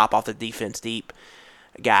 take the top off the defense deep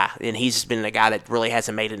guy. And he's been a guy that really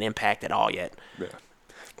hasn't made an impact at all yet. Yeah.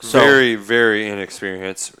 So, very, very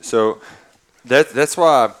inexperienced. So that's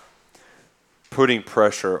why putting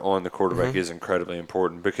pressure on the quarterback is incredibly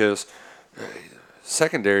important, because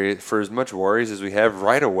secondary, for as much worries as we have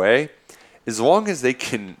right away, as long as they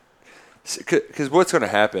can – because what's going to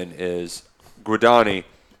happen is Guadani,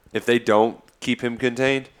 if they don't keep him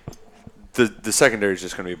contained, the secondary is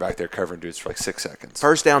just going to be back there covering dudes for like 6 seconds.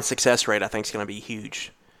 First down success rate, I think, is going to be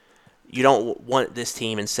huge. You don't want this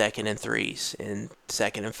team in 2nd and 3s, and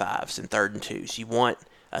 2nd and 5s, and 3rd and 2s. You want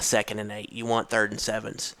a 2nd and 8. You want 3rd and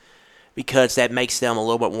 7s because that makes them a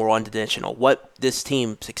little bit more one-dimensional. What this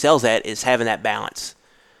team excels at is having that balance.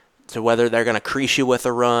 So whether they're going to crease you with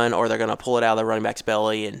a run or they're going to pull it out of the running back's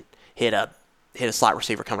belly and hit a slot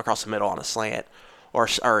receiver coming across the middle on a slant, or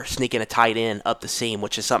sneaking a tight end up the seam,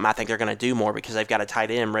 which is something I think they're going to do more because they've got a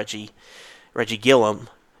tight end, Reggie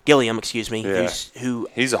Gilliam, excuse me, yeah.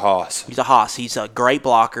 He's a hoss. He's a hoss. He's a great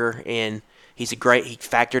blocker, and he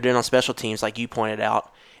factored in on special teams like you pointed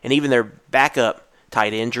out. And even their backup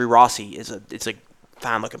tight end, Drew Rossi, is a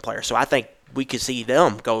fine-looking player. So I think we could see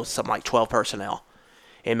them go something like 12 personnel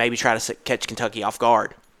and maybe try to catch Kentucky off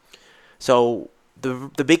guard. So the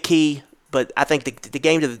big key, but I think the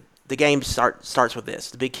game starts with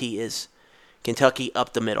this. The big key is Kentucky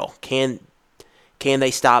up the middle. Can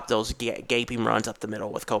they stop those gaping runs up the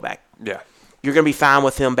middle with Kovac? Yeah. You're going to be fine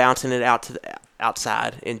with him bouncing it out to the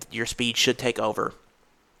outside, and your speed should take over.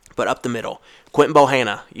 But up the middle, Quentin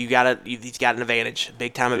Bohanna, he's got an advantage,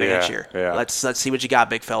 big time advantage here. Yeah. Let's see what you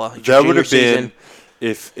got, big fella. That would have been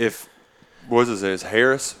if what was his name?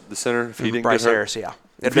 Harris, the center. If he didn't Bryce get hurt, Harris, yeah,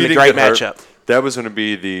 it'd been a great matchup. That was going to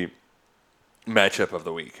be the matchup of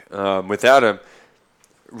the week. Without him,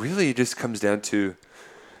 really, it just comes down to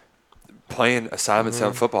playing assignment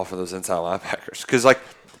sound football for those inside linebackers. Because,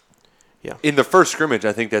 in the first scrimmage,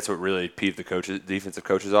 I think that's what really peeved the defensive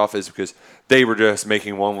coaches off, is because they were just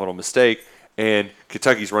making one little mistake, and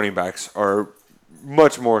Kentucky's running backs are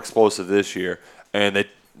much more explosive this year, and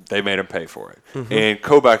they made them pay for it. Mm-hmm. And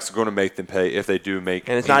Kovac's going to make them pay if they do make.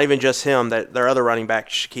 And it's not even just him. That their other running back,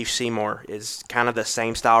 Shaquille Seymour, is kind of the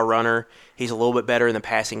same style runner. He's a little bit better in the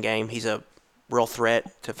passing game. He's a real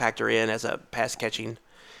threat to factor in as a pass-catching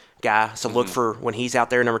guy. So look for, when he's out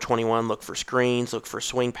there, number 21, look for screens, look for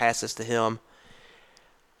swing passes to him.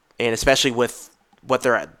 And especially with what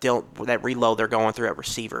that reload they're going through at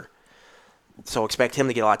receiver. So expect him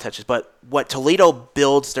to get a lot of touches. But what Toledo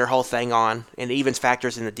builds their whole thing on, and even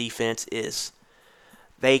factors in the defense, is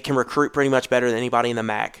they can recruit pretty much better than anybody in the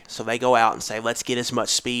MAC. So they go out and say, let's get as much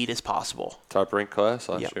speed as possible. Top-ranked class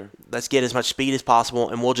last year. Let's get as much speed as possible,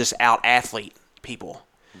 and we'll just out-athlete people.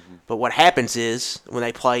 Mm-hmm. But what happens is, when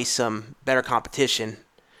they play some better competition,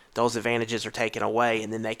 those advantages are taken away,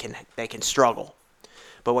 and then they can struggle.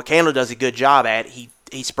 But what Candler does a good job at, he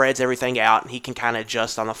spreads everything out, and he can kind of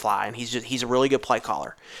adjust on the fly, and he's a really good play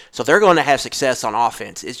caller. So they're going to have success on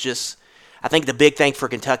offense. It's just, I think the big thing for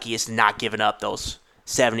Kentucky is not giving up those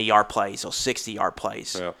 70-yard plays, those 60-yard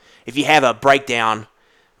plays. Yeah. If you have a breakdown,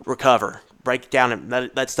 recover. Break down and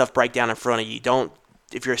let stuff break down in front of you.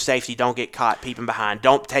 If you're a safety, don't get caught peeping behind.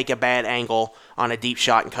 Don't take a bad angle on a deep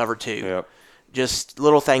shot in cover 2. Yep. Just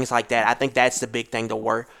little things like that. I think that's the big thing to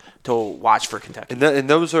watch for Kentucky. And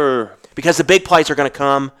those are – because the big plays are going to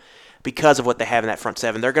come because of what they have in that front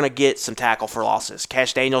seven. They're going to get some tackle for losses.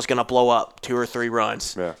 Cash Daniel's going to blow up 2 or 3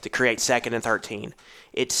 runs to create 2nd and 13.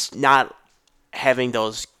 It's not having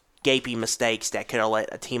those gaping mistakes that could have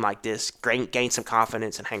let a team like this gain some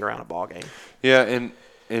confidence and hang around a ball game. Yeah,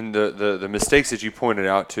 and the mistakes that you pointed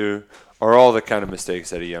out to are all the kind of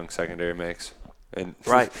mistakes that a young secondary makes. And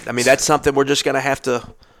right. I mean, that's something we're just going to have to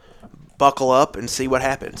buckle up and see what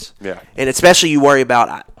happens. Yeah. And especially you worry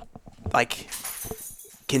about, like,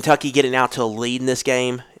 Kentucky getting out to a lead in this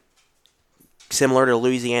game, similar to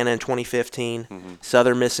Louisiana in 2015,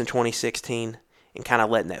 Southern Miss in 2016, and kind of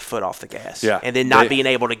letting that foot off the gas. Yeah. And then not being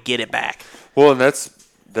able to get it back. Well, and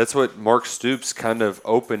that's what Mark Stoops kind of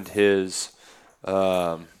opened his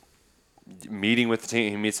meeting with the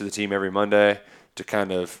team. He meets with the team every Monday to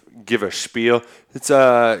kind of give a spiel. It's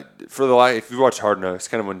if you watch Hard Knocks,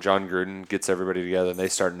 kind of when John Gruden gets everybody together and they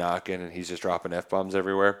start knocking and he's just dropping F-bombs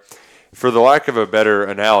everywhere. For the lack of a better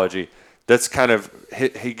analogy, that's kind of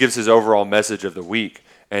he gives his overall message of the week.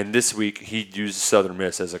 And this week he used Southern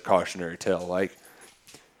Miss as a cautionary tale. Like,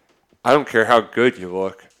 I don't care how good you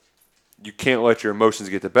look. You can't let your emotions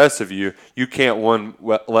get the best of you. You can't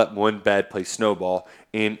let one bad play snowball.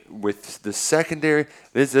 And with the secondary,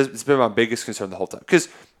 it's been my biggest concern the whole time. Because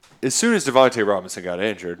as soon as Devontae Robinson got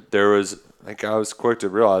injured, I was quick to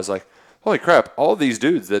realize, like, holy crap, all these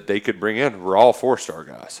dudes that they could bring in were all 4-star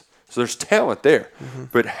guys. So there's talent there. Mm-hmm.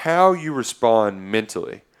 But how you respond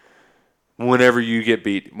mentally whenever you get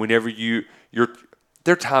beat, whenever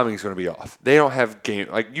their timing is going to be off. They don't have game.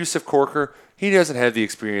 Like Yusuf Corker, he doesn't have the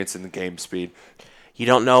experience in the game speed. You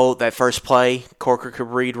don't know that first play, Corker could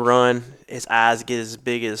read run, his eyes get as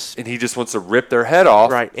big as... And he just wants to rip their head off.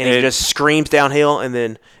 Right, and he just screams downhill, and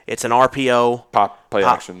then it's an RPO. Play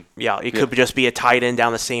action. Yeah, it could just be a tight end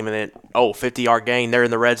down the seam, and then, 50-yard gain, they're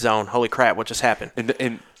in the red zone. Holy crap, what just happened?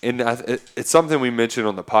 And it's something we mentioned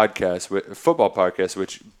on the podcast, football podcast,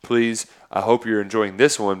 which please, I hope you're enjoying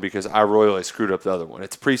this one because I royally screwed up the other one.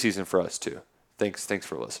 It's preseason for us too. Thanks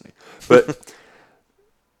for listening. But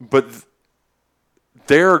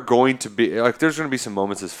there are going to be there's going to be some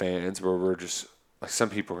moments as fans where we're just some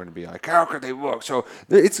people are going to be like, how could they look? So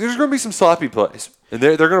there's going to be some sloppy plays, and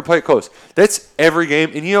they're going to play it close. That's every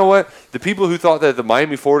game. And you know what? The people who thought that the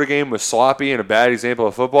Miami-Florida game was sloppy and a bad example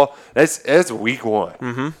of football, that's week one.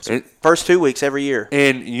 Mm-hmm. First 2 weeks every year.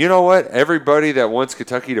 And you know what? Everybody that wants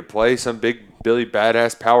Kentucky to play some big Billy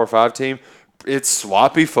badass Power 5 team, it's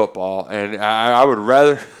sloppy football. And I would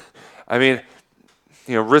rather – I mean –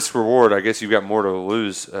 risk reward, I guess you've got more to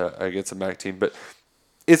lose against a MAC team, but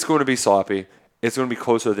it's going to be sloppy. It's going to be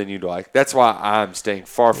closer than you'd like. That's why I'm staying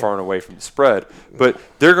far and away from the spread. But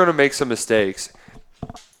they're going to make some mistakes.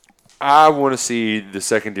 I want to see the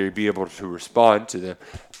secondary be able to respond to them.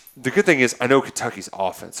 The good thing is I know Kentucky's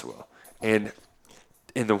offense will. And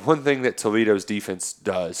the one thing that Toledo's defense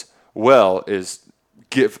does well is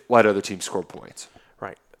let other teams score points.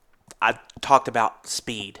 Right. I talked about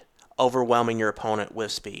speed. Overwhelming your opponent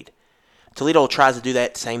with speed. Toledo tries to do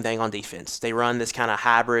that same thing on defense. They run this kind of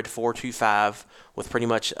hybrid 4-2-5 with pretty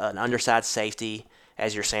much an underside safety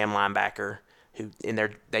as your Sam linebacker.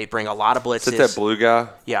 They bring a lot of blitzes. Is that blue guy?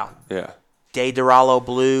 Yeah. Yeah. Day Durallo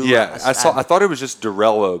blue. Yeah, I thought it was just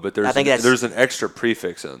Durello, but there's an extra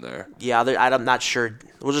prefix in there. Yeah, I'm not sure.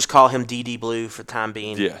 We'll just call him DD Blue for the time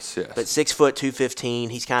being. Yes. But 6 foot 215.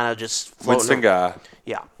 He's kind of just floating. Winston guy.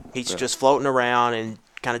 Yeah, he's just floating around and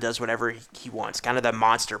kind of does whatever he wants. Kind of the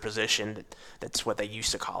monster position. That's what they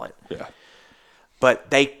used to call it. Yeah.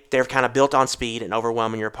 But they're kind of built on speed and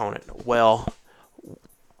overwhelming your opponent. Well,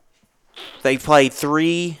 they played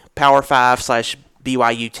 3 Power 5 /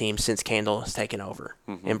 BYU teams since Kendall has taken over.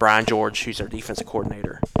 Mm-hmm. And Brian George, who's their defensive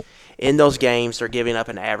coordinator. In those games, they're giving up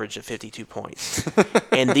an average of 52 points.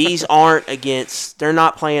 And these aren't they're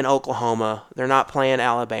not playing Oklahoma. They're not playing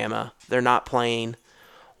Alabama. They're not playing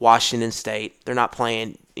Washington State. They're not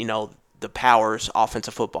playing, the Powers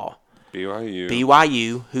offensive football.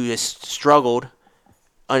 BYU, who has struggled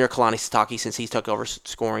under Kalani Sitake since he took over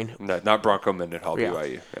scoring. No, not Bronco Mendenhall, yeah.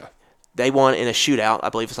 BYU. Yeah. They won in a shootout. I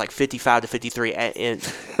believe it's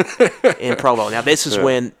 55-53 in Provo. Now, this is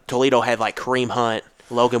when Toledo had Kareem Hunt,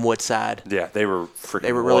 Logan Woodside. Yeah, they were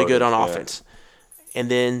really good on offense.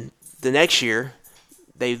 And then the next year,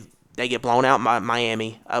 they get blown out by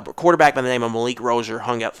Miami. A quarterback by the name of Malik Rozier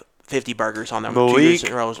hung up 50 burgers on them. Malik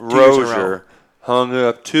Rozier hung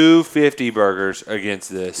up 250 burgers against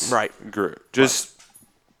this group. Just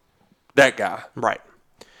that guy. Right.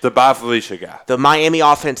 The By Felicia guy. The Miami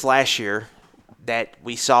offense last year that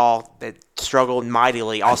we saw that struggled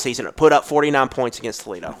mightily all season put up 49 points against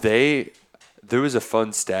Toledo. There was a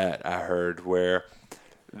fun stat I heard where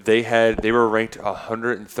they were ranked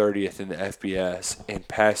 130th in the FBS in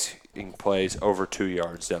passing plays over 2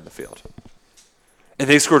 yards down the field. And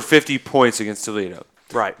they scored 50 points against Toledo.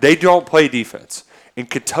 Right. They don't play defense. And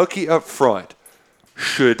Kentucky up front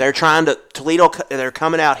should. They're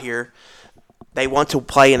coming out here. They want to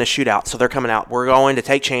play in a shootout, so they're coming out. We're going to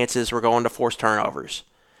take chances. We're going to force turnovers.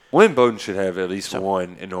 Lynn Bowden should have at least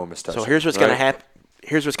one enormous touchdown. So here's what's going to happen.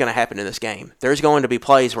 Here's what's going to happen in this game. There's going to be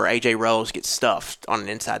plays where A.J. Rose gets stuffed on an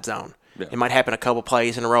inside zone. Yeah. It might happen a couple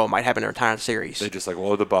plays in a row. It might happen their entire series. They just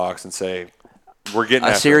load the box and say, we're getting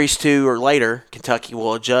a series 2 or later. Kentucky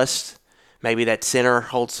will adjust. Maybe that center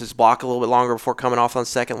holds his block a little bit longer before coming off on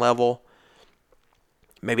second level.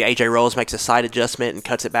 Maybe A.J. Rose makes a side adjustment and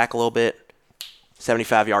cuts it back a little bit.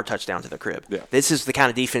 75-yard touchdown to the crib. Yeah. This is the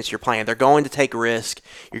kind of defense you're playing. They're going to take a risk.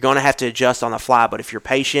 You're going to have to adjust on the fly, but if you're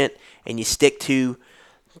patient and you stick to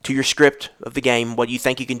your script of the game, what you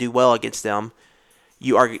think you can do well against them,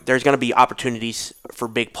 there's going to be opportunities for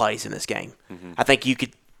big plays in this game. Mm-hmm. I think you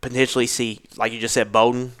could potentially see, like you just said,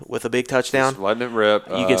 Bowden with a big touchdown. Just letting it rip.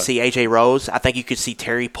 You can see A.J. Rose. I think you could see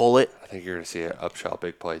Terry pull it. I think you're going to see an Upshaw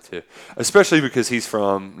big play too, especially because he's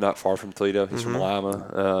from not far from Toledo. He's from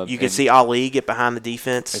Lima. You can see Ali get behind the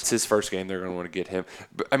defense. It's his first game. They're going to want to get him.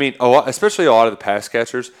 But, I mean, especially a lot of the pass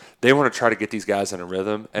catchers, they want to try to get these guys in a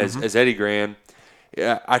rhythm. As Eddie Gran,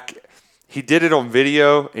 he did it on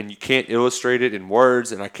video, and you can't illustrate it in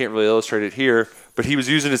words, and I can't really illustrate it here. But he was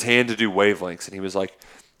using his hand to do wavelengths, and he was like,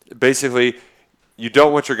 basically, you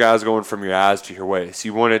don't want your guys going from your eyes to your waist.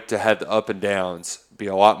 You want it to have the up and downs be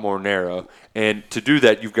a lot more narrow. And to do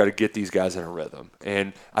that, you've got to get these guys in a rhythm.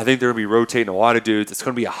 And I think they're going to be rotating a lot of dudes. It's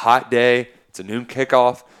going to be a hot day. It's a noon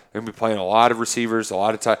kickoff. They're going to be playing a lot of receivers, a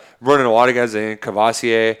lot of time, running a lot of guys in.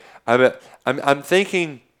 Cavassier. I'm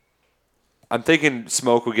thinking I'm thinking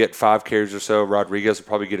Smoke will get 5 carries or so. Rodriguez will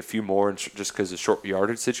probably get a few more just because of short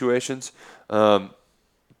yardage situations.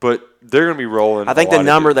 But they're going to be rolling. I think the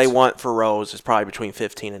number they want for Rose is probably between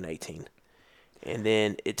 15 and 18. And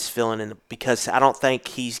then it's filling in because I don't think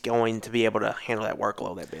he's going to be able to handle that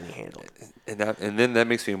workload that Benny handled. And then that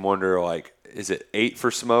makes me wonder, like, is it 8 for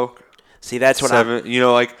Smoke? See, that's what 7,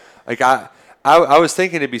 I was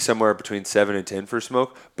thinking it'd be somewhere between 7 and 10 for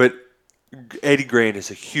Smoke, but Eddie Grand is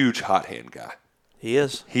a huge hot hand guy. He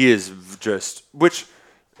is. He is just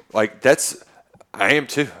that's. I am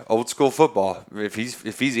too. Old school football. If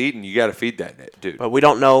he's eating, you got to feed that dude. But we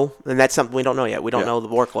don't know, and that's something we don't know yet. We don't know the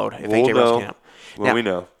workload. If AJ Rose can. Well, we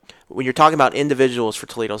know. When you're talking about individuals for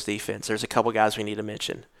Toledo's defense, there's a couple guys we need to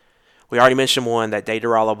mention. We already mentioned one, that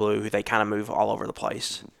Daydarala Blue, who they kind of move all over the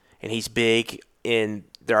place, and he's big in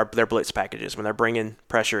their blitz packages. When they're bringing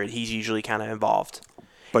pressure, he's usually kind of involved.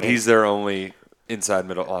 But he's their only inside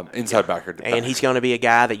backer. And he's going to be a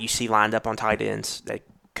guy that you see lined up on tight ends that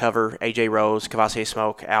cover A.J. Rose, Kavosiey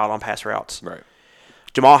Smoke out on pass routes. Right.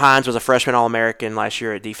 Jamal Hines was a freshman All-American last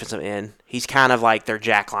year at defensive end. He's kind of like their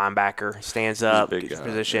jack linebacker. Stands up, gets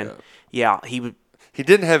position. Yeah, he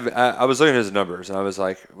didn't have I was looking at his numbers, and I was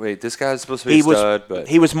like, wait, this guy's supposed to be a stud. But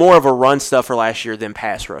he was more of a run stuffer last year than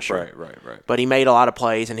pass rusher. Right. But he made a lot of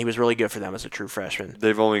plays, and he was really good for them as a true freshman.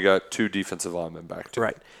 They've only got 2 defensive linemen back, too.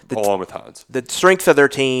 Right. Along with Hines. The strength of their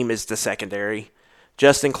team is the secondary.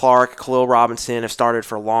 Justin Clark, Khalil Robinson have started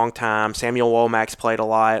for a long time. Samuel Womack's played a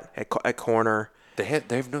lot at corner. They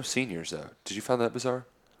have no seniors, though. Did you find that bizarre?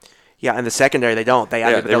 Yeah, in the secondary they don't.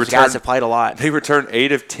 Those guys have played a lot. They return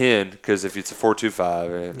 8 of 10 because if it's a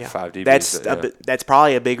 4-2-5 and 5 DBs. That's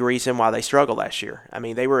probably a big reason why they struggled last year. I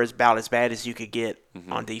mean, they were about as bad as you could get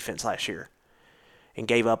on defense last year and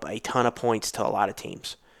gave up a ton of points to a lot of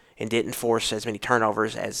teams and didn't force as many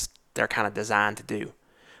turnovers as they're kind of designed to do.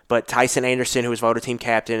 But Tyson Anderson, who was voted team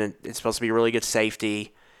captain, and is supposed to be a really good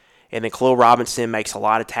safety. And then Khalil Robinson makes a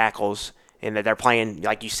lot of tackles. And they're playing,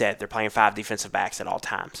 like you said, they're playing 5 defensive backs at all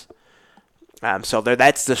times. So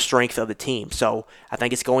that's the strength of the team. So I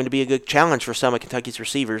think it's going to be a good challenge for some of Kentucky's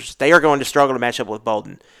receivers. They are going to struggle to match up with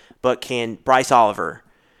Bolden. But can Bryce Oliver,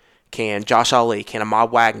 can Josh Ali, can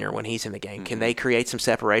Ahmad Wagner when he's in the game, can they create some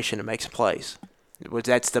separation and make some plays?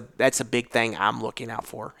 That's a big thing I'm looking out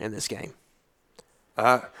for in this game.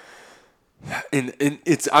 I'm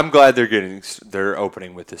glad they're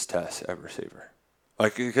opening with this test at receiver,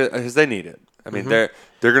 because they need it. I mean, they're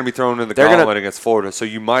going to be thrown in the gauntlet against Florida, so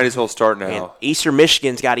you might as well start now. And Eastern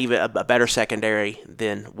Michigan's got even a better secondary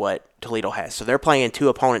than what Toledo has, so they're playing 2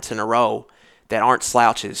 opponents in a row that aren't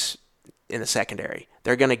slouches in the secondary.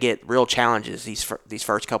 They're going to get real challenges these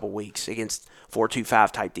first couple weeks against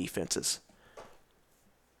 4-2-5 type defenses.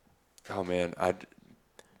 Oh man,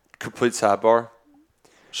 complete sidebar.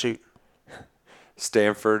 Shoot.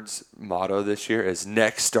 Stanford's motto this year is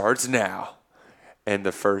 "Next starts now," and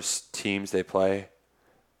the first teams they play,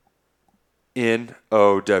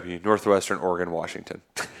 NOW, Northwestern, Oregon, Washington.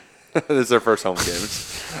 This is their first home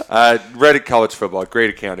games. Reddit College Football, great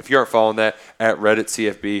account. If you aren't following that at Reddit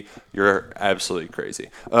CFB, you're absolutely crazy.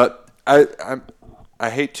 I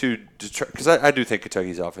hate to because I do think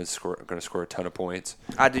Kentucky's offense is going to score a ton of points.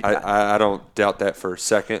 I don't doubt that for a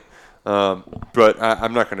second. But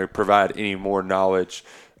I'm not going to provide any more knowledge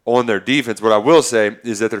on their defense. What I will say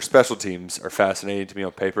is that their special teams are fascinating to me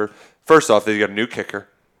on paper. First off, they've got a new kicker.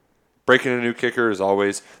 Breaking a new kicker is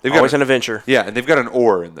always an adventure. Yeah, and they've got an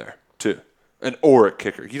oar in there too, an oar at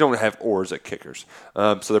kicker. You don't have oars at kickers,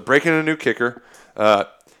 so they're breaking a new kicker.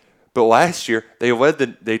 But last year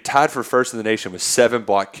they tied for first in the nation with 7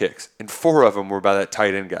 block kicks, and 4 of them were by that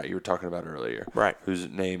tight end guy you were talking about earlier, right? Whose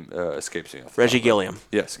name escapes me. Reggie Gilliam.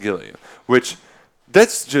 Yes, Gilliam. Which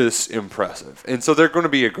that's just impressive, and so they're going to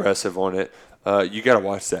be aggressive on it. You got to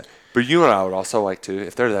watch that. But you and I would also like to,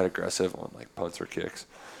 if they're that aggressive on like punts or kicks,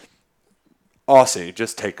 Aussie,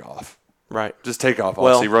 just take off. Right. Just take off,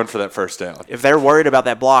 Aussie. Run for that first down. If they're worried about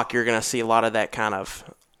that block, you're going to see a lot of that kind of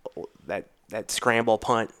that scramble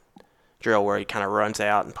punt drill where he kind of runs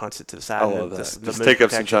out and punts it to the side. I love that. Just take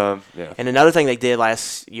up some time. Yeah. And another thing they did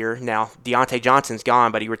last year, now Deontay Johnson's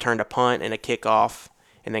gone, but he returned a punt and a kickoff.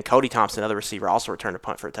 And then Cody Thompson, another receiver, also returned a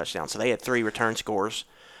punt for a touchdown. So they had 3 return scores,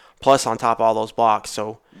 plus on top of all those blocks.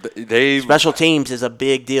 So special teams is a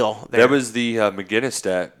big deal there. That was the McGinnis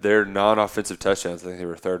stat. Their non-offensive touchdowns, I think they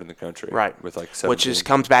were 3rd in the country. Right. With like 17. Which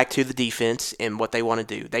comes back to the defense and what they want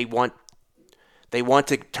to do. They want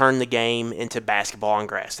to turn the game into basketball on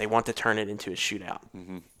grass. They want to turn it into a shootout.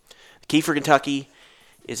 Mm-hmm. The key for Kentucky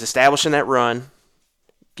is establishing that run,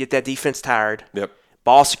 get that defense tired,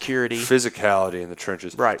 ball security, physicality in the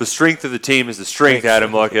trenches. Right. The strength of the team is the strength,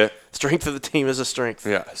 Adam Luckett. Strength of the team is a strength.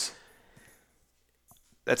 Yes.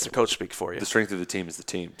 That's the coach speak for you. The strength of the team is the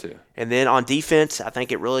team, too. And then on defense, I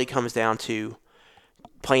think it really comes down to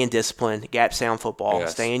playing discipline, gap sound football,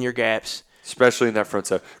 stay in your gaps. Especially in that front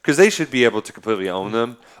seven. Because they should be able to completely own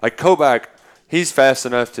them. Like Kobach, he's fast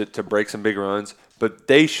enough to break some big runs, but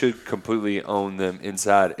they should completely own them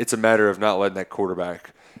inside. It's a matter of not letting that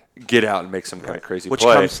quarterback get out and make some kind of crazy play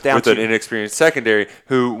comes down with an inexperienced secondary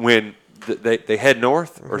who, when they head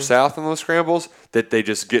north or south on those scrambles, that they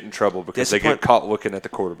just get in trouble because they get caught looking at the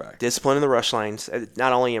quarterback. Discipline in the rush lanes,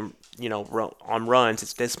 not only in on runs,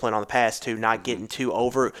 it's discipline on the pass too. Not getting too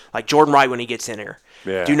over, like Jordan Wright when he gets in there.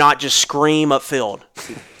 Yeah. Do not just scream upfield,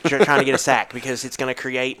 trying to get a sack because it's going to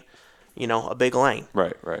create, a big lane.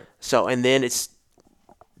 Right. So and then it's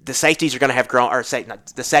the safeties are going to have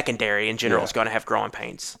the secondary in general is going to have growing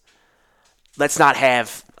pains. Let's not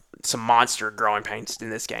have some monster growing pains in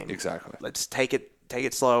this game. Exactly. Let's take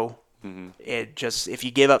it slow. It just if you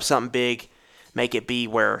give up something big, make it be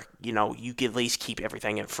where you can at least keep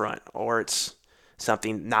everything in front, or it's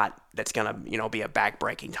something not that's gonna be a back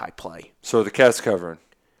breaking type play. So the Cats covering.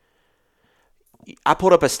 I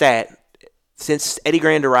pulled up a stat. Since Eddie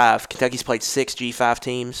Grand arrived, Kentucky's played 6 G5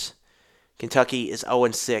 teams. Kentucky is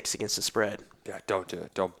 0-6 against the spread. Yeah, don't do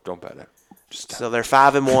it. Don't bet it. So they're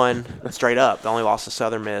 5-1 straight up. They only lost to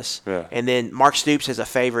Southern Miss. Yeah. And then Mark Stoops as a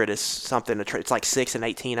favorite is something to it's like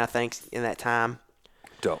 6-18, I think, in that time.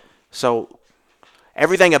 Don't. So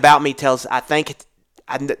everything about me tells I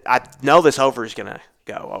know this over is gonna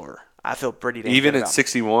go over. I feel pretty damn even good at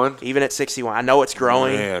 61. Even at 61, I know it's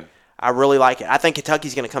growing. Man. I really like it. I think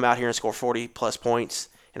Kentucky's going to come out here and score 40-plus points,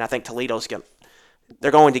 and I think Toledo's they're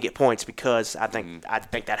going to get points because I think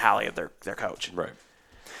that highly of their coach. Right.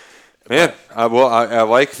 Man, I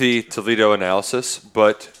like the Toledo analysis,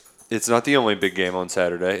 but it's not the only big game on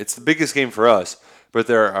Saturday. It's the biggest game for us, but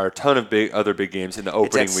there are a ton of other big games in the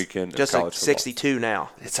opening weekend of college football. 62 now.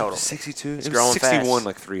 It's total. 62? It's growing 61 fast.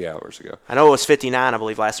 like 3 hours ago. I know it was 59, I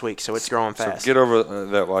believe, last week, so it's growing fast. So get over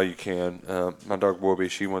that while you can. My dog, Whoopi,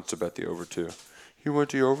 she wants to bet the over, too. You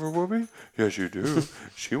want the over, Whoopi? Yes, you do.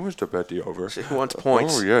 She wants to bet the over. She wants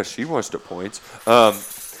points. Oh, yeah, she wants the points.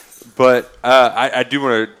 But I do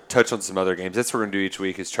want to touch on some other games. That's what we're going to do each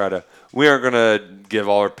week is we aren't going to give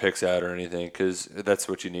all our picks out or anything because that's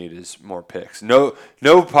what you need is more picks. No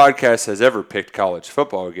podcast has ever picked college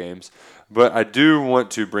football games, but I do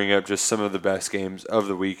want to bring up just some of the best games of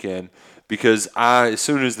the weekend because as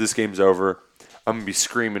soon as this game's over, I'm going to be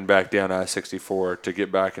screaming back down I-64 to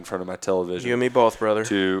get back in front of my television. You and me both, brother.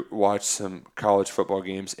 To watch some college football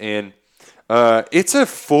games. And it's a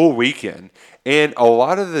full weekend. And a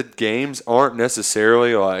lot of the games aren't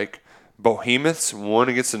necessarily like behemoths, one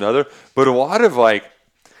against another, but a lot of like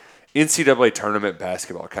NCAA tournament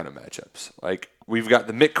basketball kind of matchups. Like we've got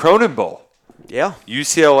the Mick Cronin Bowl. Yeah.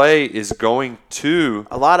 UCLA is going to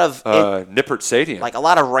a lot of Nippert Stadium. Like a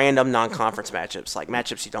lot of random non-conference matchups, like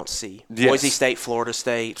matchups you don't see. Yes. Boise State, Florida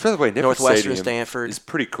State, by the way, Nippert Northwestern, Stadium Stanford. Is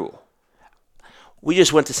pretty cool. We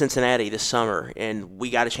just went to Cincinnati this summer, and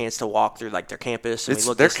we got a chance to walk through like their campus. And we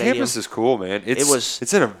looked their at the stadium. campus is cool, man.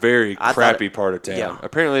 It's in a very crappy part of town. Yeah.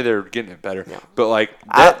 Apparently, they're getting it better. Yeah. But like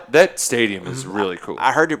that stadium is really cool.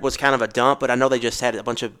 I heard it was kind of a dump, but I know they just had a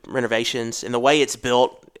bunch of renovations, and the way it's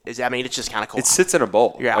built it's just kind of cool. It sits in a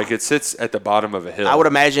bowl. Yeah. Like it sits at the bottom of a hill. I would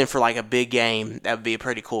imagine for like a big game, that would be a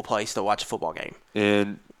pretty cool place to watch a football game.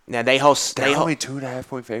 And now they host. They're only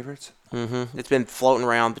 2.5-point favorites. Mm-hmm. It's been floating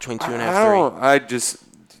around between 2.5 3.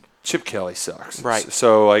 Chip Kelly sucks. Right.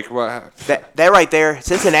 So like what? That right there,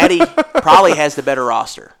 Cincinnati probably has the better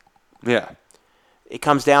roster. Yeah. It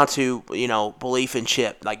comes down to belief in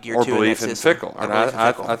Chip, like year 2 belief in Fickle. And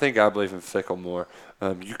I think I believe in Fickle more.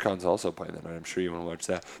 UConn's also playing that night. I'm sure you want to watch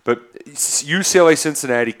that. But UCLA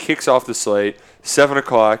Cincinnati kicks off the slate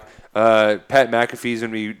 7:00. Pat McAfee's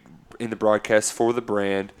going to be in the broadcast for the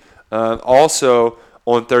brand. Also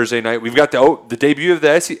on Thursday night, we've got the debut of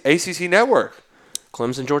the ACC network.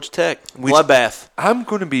 Clemson, Georgia Tech, bloodbath. I'm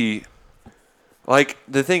going to be like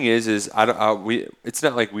the thing is it's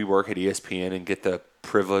not like we work at ESPN and get the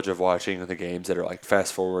privilege of watching the games that are like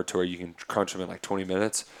fast forward to where you can crunch them in like 20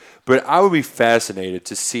 minutes. But I would be fascinated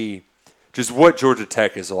to see just what Georgia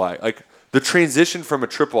Tech is like. Like the transition from a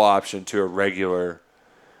triple option to a regular,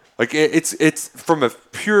 like it's from a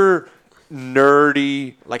pure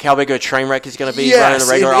nerdy, like how big a train wreck is going to be running the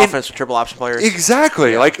regular offense with triple option players.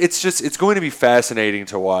 Exactly. Yeah. Like it's going to be fascinating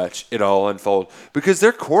to watch it all unfold because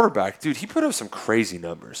their quarterback, dude, he put up some crazy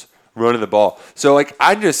numbers running the ball. So like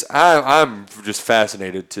I'm just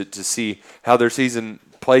fascinated to see how their season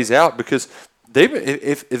plays out because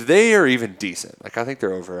if they are even decent, like I think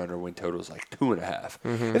their over/under win total is like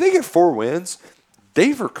 2.5. If they get 4 wins,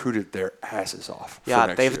 they've recruited their asses off.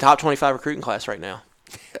 Yeah, they have a top 25 recruiting class right now.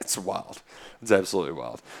 That's wild. It's absolutely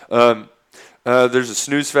wild. There's a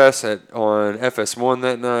snooze fest on FS1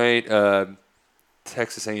 that night.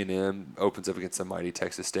 Texas A&M opens up against the mighty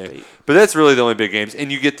Texas State. But that's really the only big games.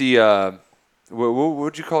 And you get the what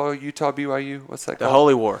would you call Utah BYU? What's that called? The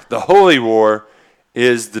Holy War. The Holy War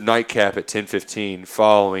is the nightcap at 10:15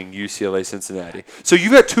 following UCLA Cincinnati. So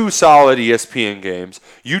you've got 2 solid ESPN games.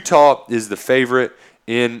 Utah is the favorite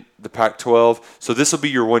in the Pac-12. So this will be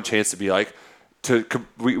your one chance to be like,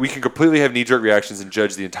 we can completely have knee-jerk reactions and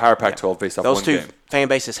judge the entire Pac-12 based off one game. Those 2 fan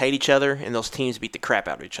bases hate each other, and those teams beat the crap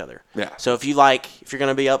out of each other. Yeah. So if you're going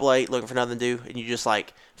to be up late looking for nothing to do, and you just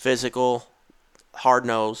like physical,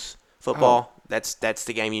 hard-nosed football, that's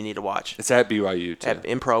the game you need to watch. It's at BYU, too.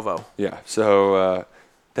 In Provo. Yeah. So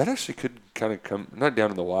that actually could kind of come, not down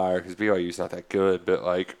to the wire because BYU's not that good, but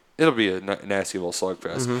like it'll be a nasty little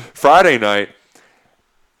slugfest. Friday night,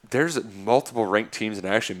 there's multiple ranked teams in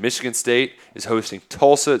action. Michigan State is hosting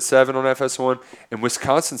Tulsa at 7 on FS1, and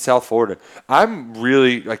Wisconsin, South Florida. I'm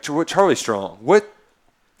really like Charlie Strong.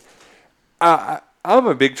 I'm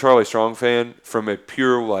a big Charlie Strong fan from a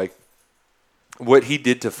pure like what he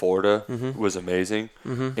did to Florida was amazing,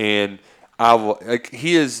 and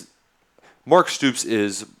Mark Stoops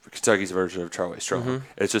is Kentucky's version of Charlie Strong.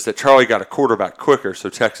 It's just that Charlie got a quarterback quicker, so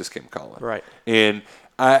Texas came calling. Right, and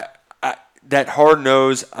that hard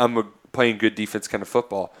nose, playing good defense kind of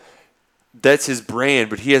football. That's his brand,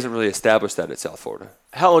 but he hasn't really established that at South Florida.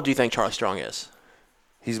 How old do you think Charlie Strong is?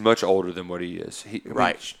 He's much older than what he is.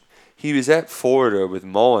 Right. He was at Florida with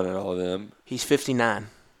Mullen and all of them. He's 59.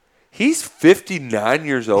 He's 59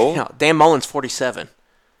 years old? Yeah, Dan Mullen's 47.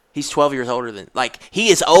 He's 12 years older than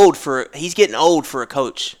he's getting old for a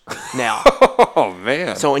coach now. Oh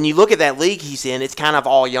man. So when you look at that league he's in, it's kind of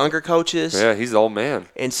all younger coaches. Yeah, he's an old man.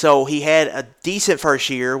 And so he had a decent first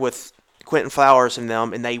year with Quentin Flowers and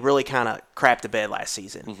them, and they really kind of crapped the bed last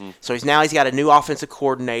season. So he's got a new offensive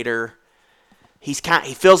coordinator. He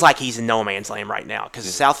feels like he's in no man's land right now because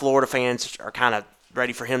the South Florida fans are kind of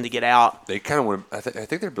ready for him to get out. They kind of want. I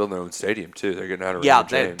think they're building their own stadium too. They're getting out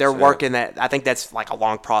of they're working that. I think that's like a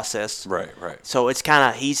long process. Right. So it's kind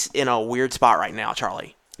of he's in a weird spot right now,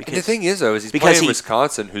 Charlie. And the thing is though, he's playing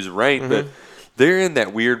Wisconsin, who's ranked, but they're in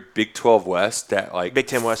that weird Big 12 West, that like Big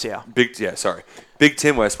 10 West, yeah. Big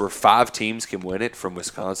 10 West, where 5 teams can win it, from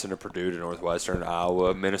Wisconsin to Purdue to Northwestern,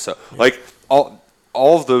 Iowa, Minnesota. Like all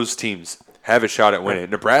of those teams have a shot at winning.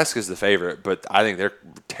 Nebraska's the favorite, but I think they're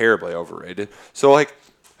terribly overrated. So, like,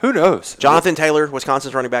 who knows? Jonathan Taylor,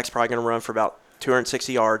 Wisconsin's running back, is probably going to run for about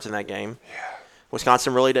 260 yards in that game. Yeah.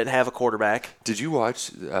 Wisconsin really didn't have a quarterback. Did you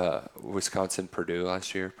watch Wisconsin-Purdue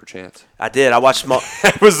last year, perchance? I did. I watched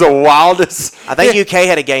It was the wildest. I think UK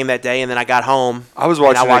had a game that day, and then I got home. I was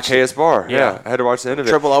watching at KS Bar. Yeah. I had to watch the end of it.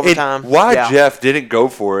 Triple overtime. And why Jeff didn't go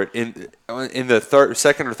for it in the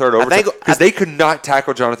second or third overtime? Because they could not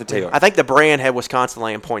tackle Jonathan Taylor. I think the brand had Wisconsin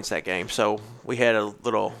laying points that game, so we had a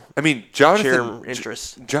little sheer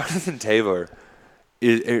interest. Jonathan Taylor,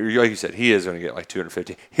 like you said, he is going to get like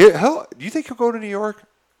 250. Do you think he'll go to New York?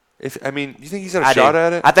 Do you think he's got a shot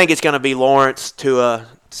at it? I think it's going to be Lawrence, Tua,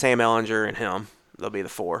 Sam Ehlinger, and him. They'll be the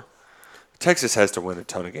 4. Texas has to win a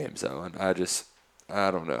ton of games, though, and I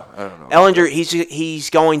don't know. Ehlinger, he's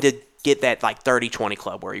going to get that like 30-20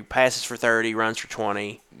 club where he passes for 30, runs for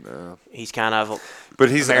 20. No. He's kind of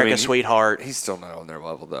America's sweetheart. He's still not on their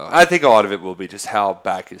level, though. I think a lot of it will be just how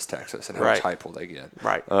back is Texas and how tight will they get.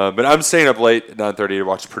 Right. But I'm staying up late at 9:30 to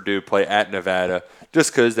watch Purdue play at Nevada,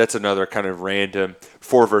 just because that's another kind of random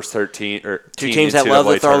 4 versus 13 or 2 teams that love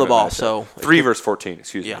to throw the ball. So 3 versus 14,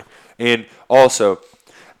 excuse me. And also,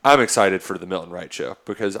 I'm excited for the Milton Wright show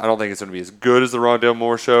because I don't think it's going to be as good as the Rondale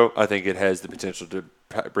Moore show. I think it has the potential to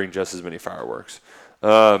bring just as many fireworks.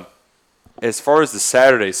 As far as the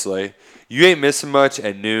Saturday slate, you ain't missing much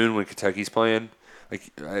at noon when Kentucky's playing.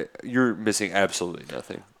 You're missing absolutely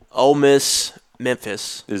nothing. Ole Miss,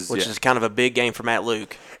 Memphis, which is kind of a big game for Matt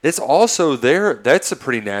Luke. It's also there. That's a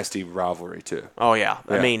pretty nasty rivalry too. Oh yeah.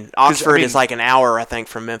 Oxford is like an hour, I think,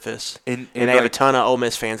 from Memphis, and they have a ton of Ole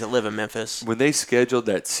Miss fans that live in Memphis. When they scheduled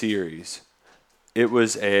that series, that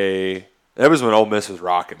was when Ole Miss was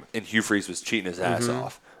rocking, and Hugh Freeze was cheating his ass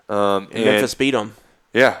off. And Memphis beat them.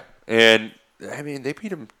 Yeah, and they beat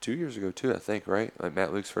them 2 years ago too. I think, right? Like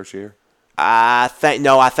Matt Luke's first year. I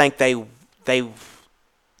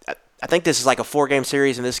think this is like a 4-game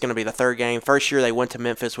series, and this is going to be the 3rd game. First year they went to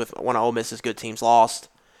Memphis with one of Ole Miss's good teams, lost.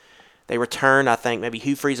 They returned, I think, maybe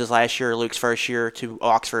Hugh Freeze's last year, Luke's first year, to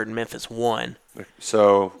Oxford, and Memphis won.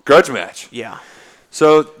 So, grudge match. Yeah.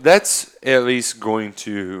 So, that's at least going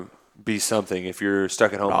to be something if you're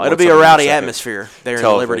stuck at home. It'll be a rowdy atmosphere there in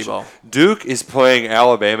the Liberty Bowl. Duke is playing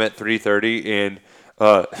Alabama at 3:30, and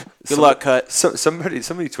good luck, Cut. Somebody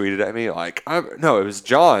tweeted at me like, no, it was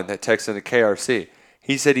John that texted the KRC.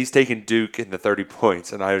 He said he's taking Duke in the 30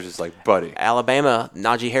 points, and I was just like, buddy. Alabama,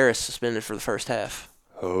 Najee Harris suspended for the first half.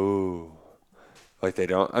 Oh, like they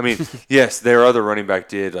don't. I mean, yes, their other running back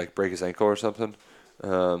did like break his ankle or something.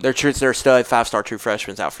 Their stud 5-star true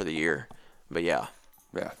freshman's out for the year, but yeah.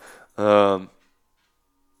 Then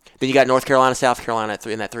you got North Carolina, South Carolina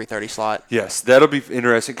in that 3:30 slot. Yes, that'll be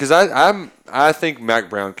interesting because I think Mac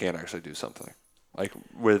Brown can actually do something like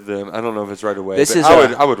with them. I don't know if it's right away.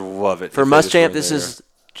 I would love it for Muschamp. This is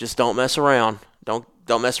just don't mess around.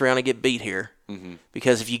 Don't mess around and get beat here. Mm-hmm.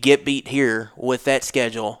 Because if you get beat here with that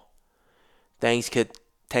schedule, things could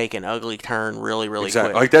take an ugly turn really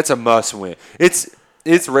quick. Like that's a must win.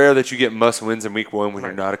 It's rare that you get must wins in week one when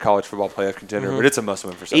you're not a college football playoff contender, but it's a must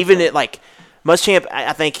win for South Carolina. Muschamp,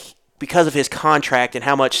 I think because of his contract and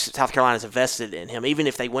how much South Carolina's invested in him, even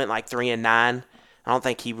if they went like 3-9, I don't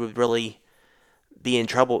think he would really be in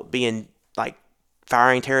trouble, be in like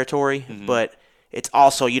firing territory. Mm-hmm. But it's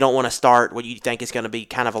also you don't want to start what you think is going to be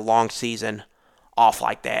kind of a long season off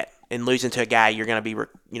like that and losing to a guy you're going to be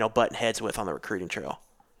butting heads with on the recruiting trail.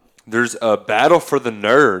 There's a battle for the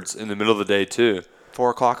nerds in the middle of the day too.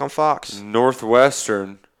 4:00 on Fox.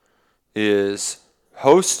 Northwestern is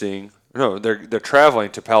hosting. No, they're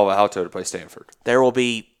traveling to Palo Alto to play Stanford. There will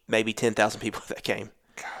be maybe 10,000 people at that game.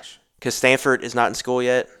 Gosh. Because Stanford is not in school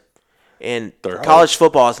yet, and college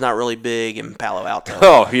football is not really big in Palo Alto.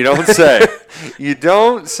 Oh, you don't say. You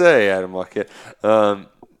don't say, Adam Luckett.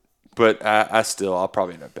 But I'll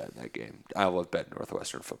probably end up betting that game. I love betting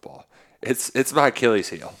Northwestern football. It's my Achilles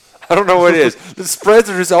heel. I don't know what it is. The spreads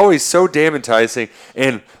are just always so damn enticing.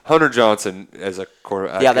 And Hunter Johnson as a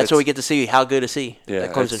quarterback. Yeah, that's what we get to see. How good is he? Yeah,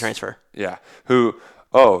 that Clemson transfer. Yeah.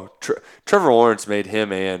 Trevor Lawrence made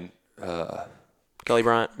him and Kelly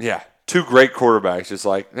Bryant. Yeah. Two great quarterbacks. Just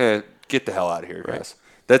like, get the hell out of here, guys. Right.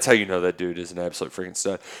 That's how you know that dude is an absolute freaking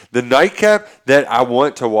stud. The nightcap that I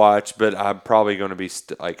want to watch, but I'm probably going to be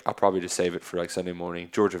I'll probably just save it for like Sunday morning.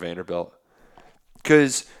 Georgia Vanderbilt,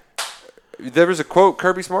 because there was a quote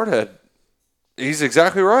Kirby Smart had. He's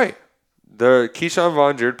exactly right. The Keyshawn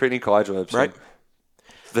Vaughn, Jared Pitney, Kalijah Gibson. Right.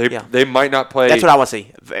 They might not play. That's what I want to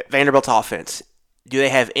see. Vanderbilt's offense. Do they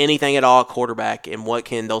have anything at all at quarterback, and what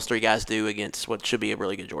can those three guys do against what should be a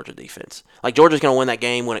really good Georgia defense? Like Georgia's going to win that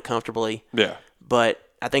game, win it comfortably. Yeah. But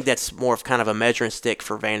I think that's more of kind of a measuring stick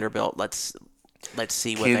for Vanderbilt. Let's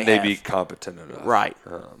see what they have. Can they be competent enough? Right.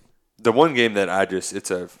 The one game that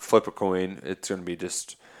it's a flip a coin. It's going to be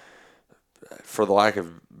just, for the lack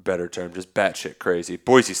of better term, just batshit crazy.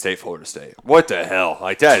 Boise State, Florida State. What the hell?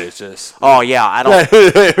 Like that is just. Oh yeah, I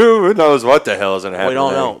don't. Who knows what the hell is going to happen? We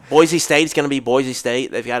don't know. Boise State's going to be Boise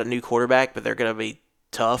State. They've got a new quarterback, but they're going to be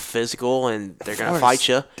tough, physical, and they're going to fight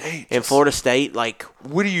you. In Florida State,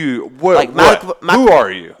 what do you? What? Who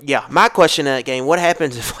are you? Yeah, my question in that game: what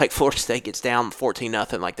happens if Florida State gets down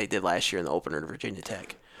 14-0 like they did last year in the opener to Virginia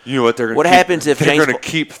Tech? You know what they're going to. What happens if they're going to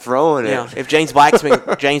keep throwing it? If James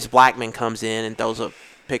Blackman comes in and throws a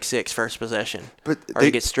pick six first possession, or he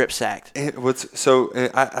gets strip sacked.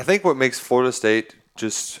 I think what makes Florida State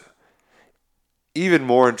just even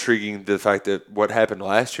more intriguing the fact that what happened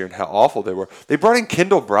last year and how awful they were. They brought in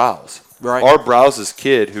Kendall Browse, right? Art Browse's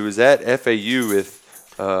kid, who was at FAU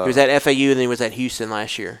with. He was at FAU and then he was at Houston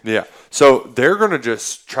last year. Yeah, so they're going to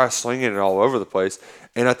just try slinging it all over the place,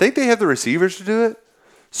 and I think they have the receivers to do it.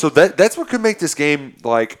 So that's what could make this game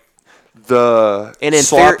like the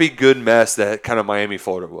sloppy good mess that kind of Miami,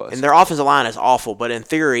 Florida was. And their offensive line is awful, but in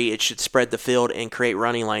theory, it should spread the field and create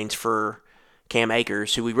running lanes for Cam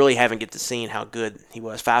Akers, who we really haven't get to see how good he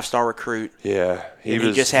was. 5-star recruit. Yeah, he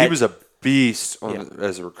was a beast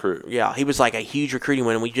as a recruit. Yeah, he was like a huge recruiting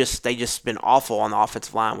win. They just been awful on the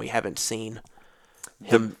offensive line. We haven't seen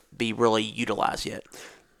him be really utilized yet.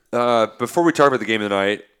 Before we talk about the game of the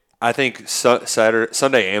night, I think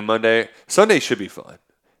Sunday and Monday. Sunday should be fun.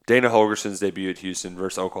 Dana Holgerson's debut at Houston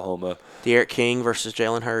versus Oklahoma. D'Eriq King versus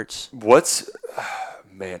Jalen Hurts.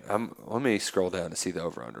 Let me scroll down to see the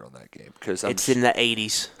over-under on that game because it's in the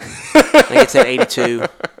 80s. I think it's at 82.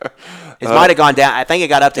 It might have gone down. I think it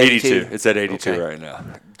got up to 82. It's at 82 right now.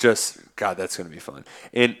 God, that's going to be fun.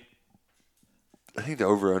 And I think the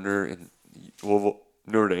over-under in Louisville,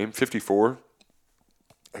 Notre Dame, 54.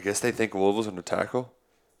 I guess they think Louisville's going to tackle.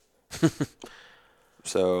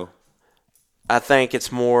 So I think it's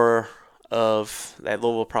more of that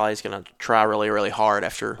Louisville probably is going to try really, really hard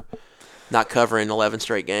after not covering 11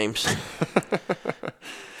 straight games.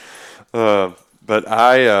 But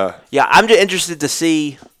I'm just interested to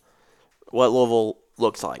see what Louisville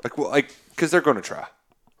looks like. Because they're going to try.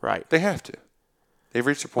 Right. They have to. They've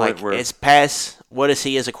reached a point where it's past. What is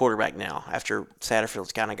he as a quarterback now? After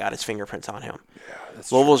Satterfield's kind of got his fingerprints on him. Yeah,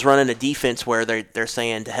 that's Louisville's running a defense where they're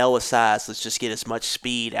saying to hell with size. Let's just get as much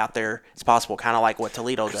speed out there as possible. Kind of like what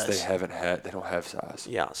Toledo does. They don't have size.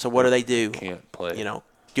 Yeah. So what do? Can't play.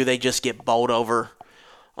 Do they just get bowled over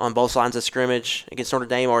on both lines of scrimmage against Notre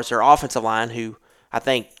Dame, or is their offensive line, who I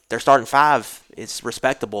think their starting five is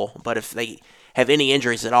respectable, but if they have any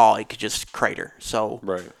injuries at all, it could just crater. So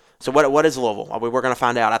right. So what is Louisville? We're going to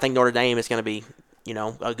find out. I think Notre Dame is going to be,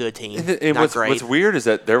 a good team. And what's weird is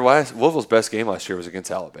that Louisville's best game last year was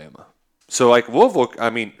against Alabama. So Louisville,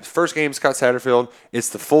 first game Scott Satterfield, it's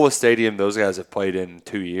the fullest stadium those guys have played in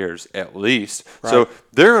 2 years at least. Right. So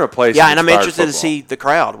they're going to play. Yeah, and I'm interested to see the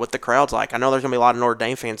crowd, what the crowd's like. I know there's going to be a lot of Notre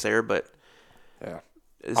Dame fans there, but yeah,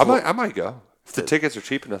 I might go if the tickets are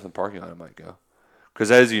cheap enough in the parking lot. I might go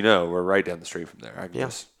because, as you know, we're right down the street from there. I can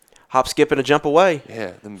just hop, skip, and a jump away.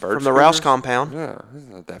 Yeah, from the Rouse compound. Yeah, it's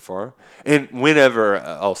not that far. And whenever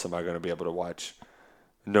else am I going to be able to watch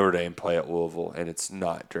Notre Dame play at Louisville, and it's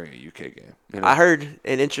not during a UK game? I heard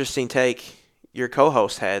an interesting take your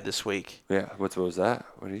co-host had this week. Yeah, what was that?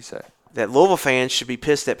 What did he say? That Louisville fans should be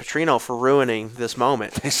pissed at Petrino for ruining this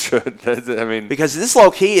moment. They should. Because this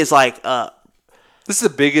low-key is like this is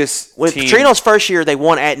the biggest with team. Petrino's first year, they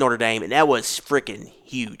won at Notre Dame, and that was freaking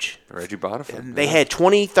huge. Reggie Bonifant. They had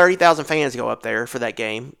 30,000 fans go up there for that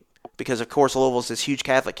game because, of course, Louisville's this huge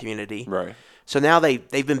Catholic community. Right. So now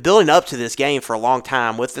they've been building up to this game for a long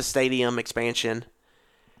time with the stadium expansion,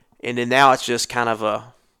 and then now it's just kind of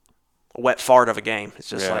a wet fart of a game. It's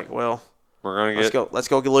just we're gonna let's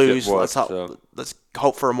go lose. Let's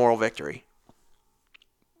hope for a moral victory.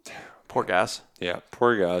 Poor guys. Yeah,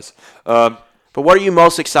 poor guys. But what are you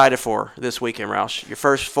most excited for this weekend, Roush? Your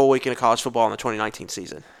first full weekend of college football in the 2019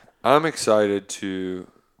 season. I'm excited to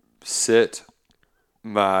sit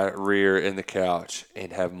my rear in the couch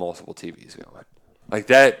and have multiple TVs going. Like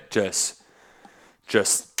that just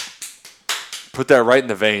put that right in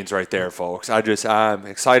the veins right there, folks. I'm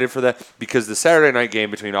excited for that because the Saturday night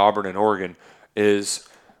game between Auburn and Oregon is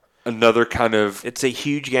another kind of... It's a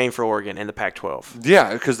huge game for Oregon and the Pac-12.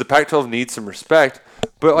 Yeah, because the Pac-12 needs some respect.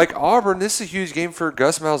 But like Auburn, this is a huge game for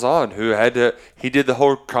Gus Malzahn, who he did the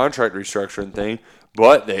whole contract restructuring thing,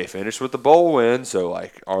 but they finished with the bowl win. So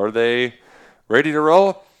are they ready to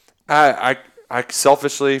roll? I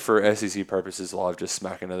selfishly, for SEC purposes, love just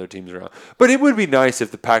smacking other teams around. But it would be nice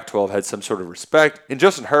if the Pac-12 had some sort of respect. And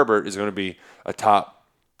Justin Herbert is going to be a top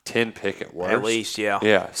 10 pick at worst. At least, yeah.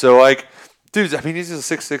 Yeah. So dude, he's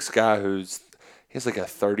a 6'6" guy he has a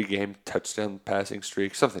 30-game touchdown passing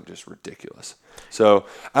streak, something just ridiculous. So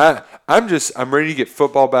I'm ready to get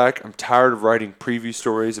football back. I'm tired of writing preview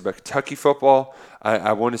stories about Kentucky football.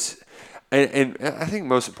 I want to, and I think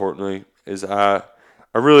most importantly is I'm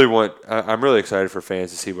really excited for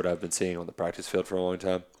fans to see what I've been seeing on the practice field for a long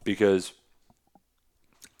time because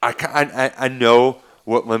I know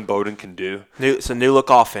what Lynn Bowden can do. It's a new look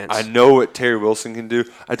offense. I know what Terry Wilson can do.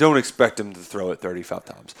 I don't expect him to throw it 35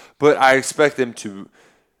 times, but I expect them to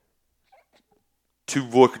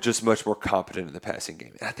look just much more competent in the passing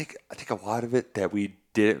game. And I think a lot of it that we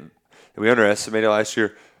underestimated last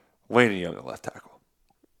year, Landon Young at left tackle.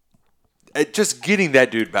 Just getting that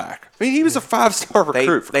dude back. I mean, he was a 5-star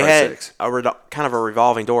recruit for Christ's sakes. Kind of a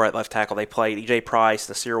revolving door at left tackle. They played E.J. Price,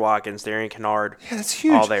 Nasir Watkins, Darian Kennard. Yeah, that's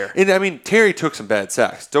huge. All there. And, Terry took some bad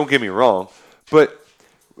sacks. Don't get me wrong. But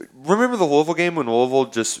remember the Louisville game when Louisville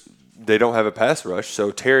they don't have a pass rush,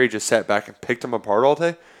 so Terry just sat back and picked him apart all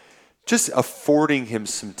day? Just affording him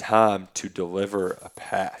some time to deliver a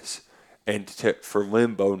pass and for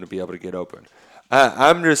Lynn Bowden to be able to get open.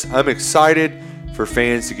 I'm excited for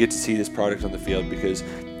fans to get to see this product on the field because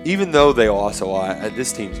even though they lost a lot,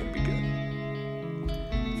 this team's gonna be good.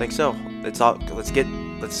 I think so.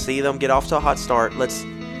 Let's see them get off to a hot start. Let's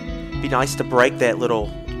be nice to break that little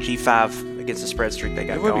G5 against the spread streak they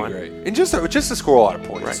got going. It would be great, and just to score a lot of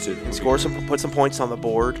points too. And put some points on the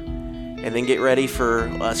board, and then get ready for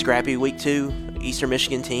a scrappy week 2 Eastern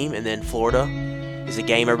Michigan team, and then Florida is a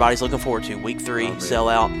game everybody's looking forward to. Week 3,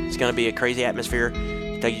 sellout. It's going to be a crazy atmosphere.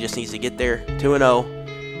 Kentucky just needs to get there 2-0,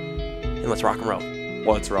 and let's rock and roll.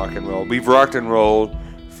 Let's rock and roll. We've rocked and rolled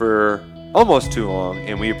for almost too long,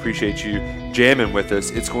 and we appreciate you jamming with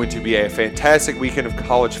us. It's going to be a fantastic weekend of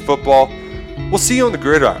college football. We'll see you on the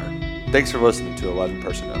gridiron. Thanks for listening to 11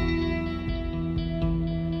 Personnel.